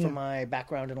it just from my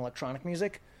background in electronic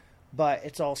music. But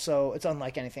it's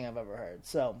unlike anything I've ever heard.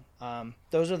 So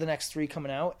those are the next 3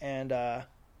 coming out, and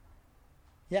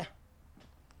yeah.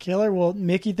 Killer. Well,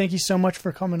 Mickey, thank you so much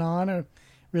for coming on. I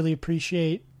really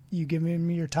appreciate you giving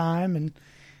me your time and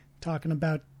talking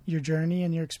about your journey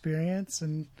and your experience.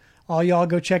 And all y'all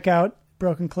go check out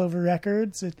Broken Clover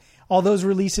Records. All those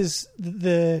releases,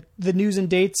 the news and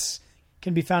dates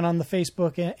can be found on the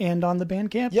Facebook and on the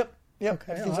Bandcamp. Yep.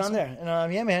 Okay, Everything's awesome. on there.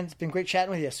 And yeah, man, it's been great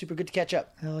chatting with you. Super good to catch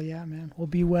up. Hell yeah, man. We'll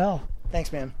be well.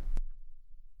 Thanks, man.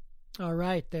 All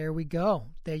right, there we go.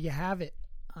 There you have it.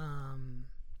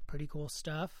 Pretty cool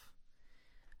stuff.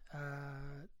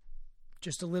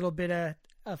 Just a little bit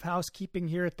of housekeeping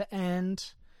here at the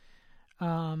end.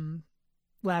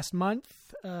 Last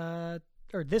month, or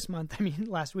this month,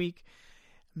 last week,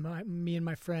 me and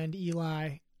my friend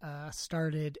Eli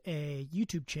started a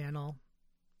YouTube channel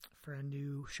for a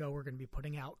new show we're going to be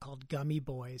putting out called Gummy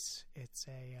Boys. It's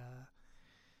a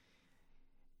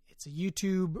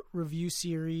YouTube review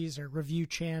series or review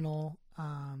channel,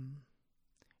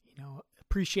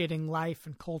 appreciating life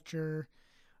and culture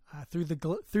through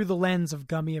the lens of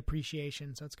gummy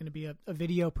appreciation. So it's going to be a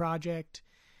video project,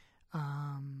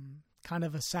 kind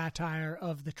of a satire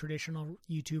of the traditional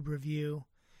YouTube review.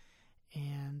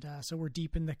 And so we're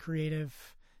deep in the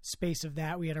creative space of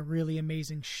that. We had a really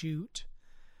amazing shoot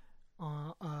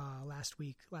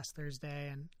last Thursday,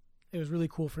 and it was really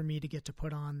cool for me to get to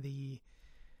put on the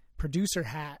producer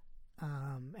hat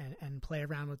and play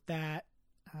around with that.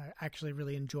 I actually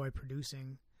really enjoy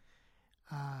producing,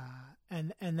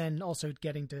 and then also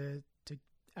getting to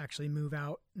actually move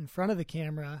out in front of the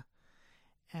camera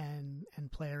and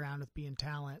play around with being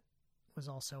talent was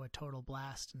also a total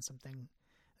blast, and something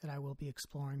that I will be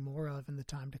exploring more of in the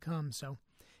time to come. So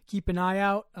keep an eye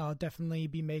out. I'll definitely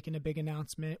be making a big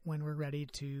announcement when we're ready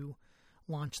to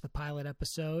launch the pilot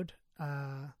episode.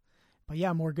 But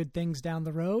yeah, more good things down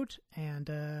the road. And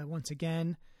once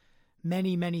again,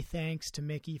 many, many thanks to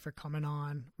Mickey for coming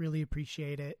on. Really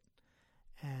appreciate it.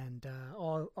 And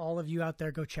all of you out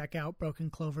there, go check out Broken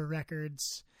Clover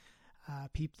Records.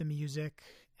 Peep the music.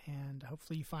 And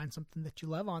hopefully you find something that you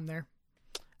love on there.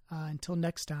 Until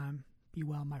next time, be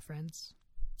well, my friends.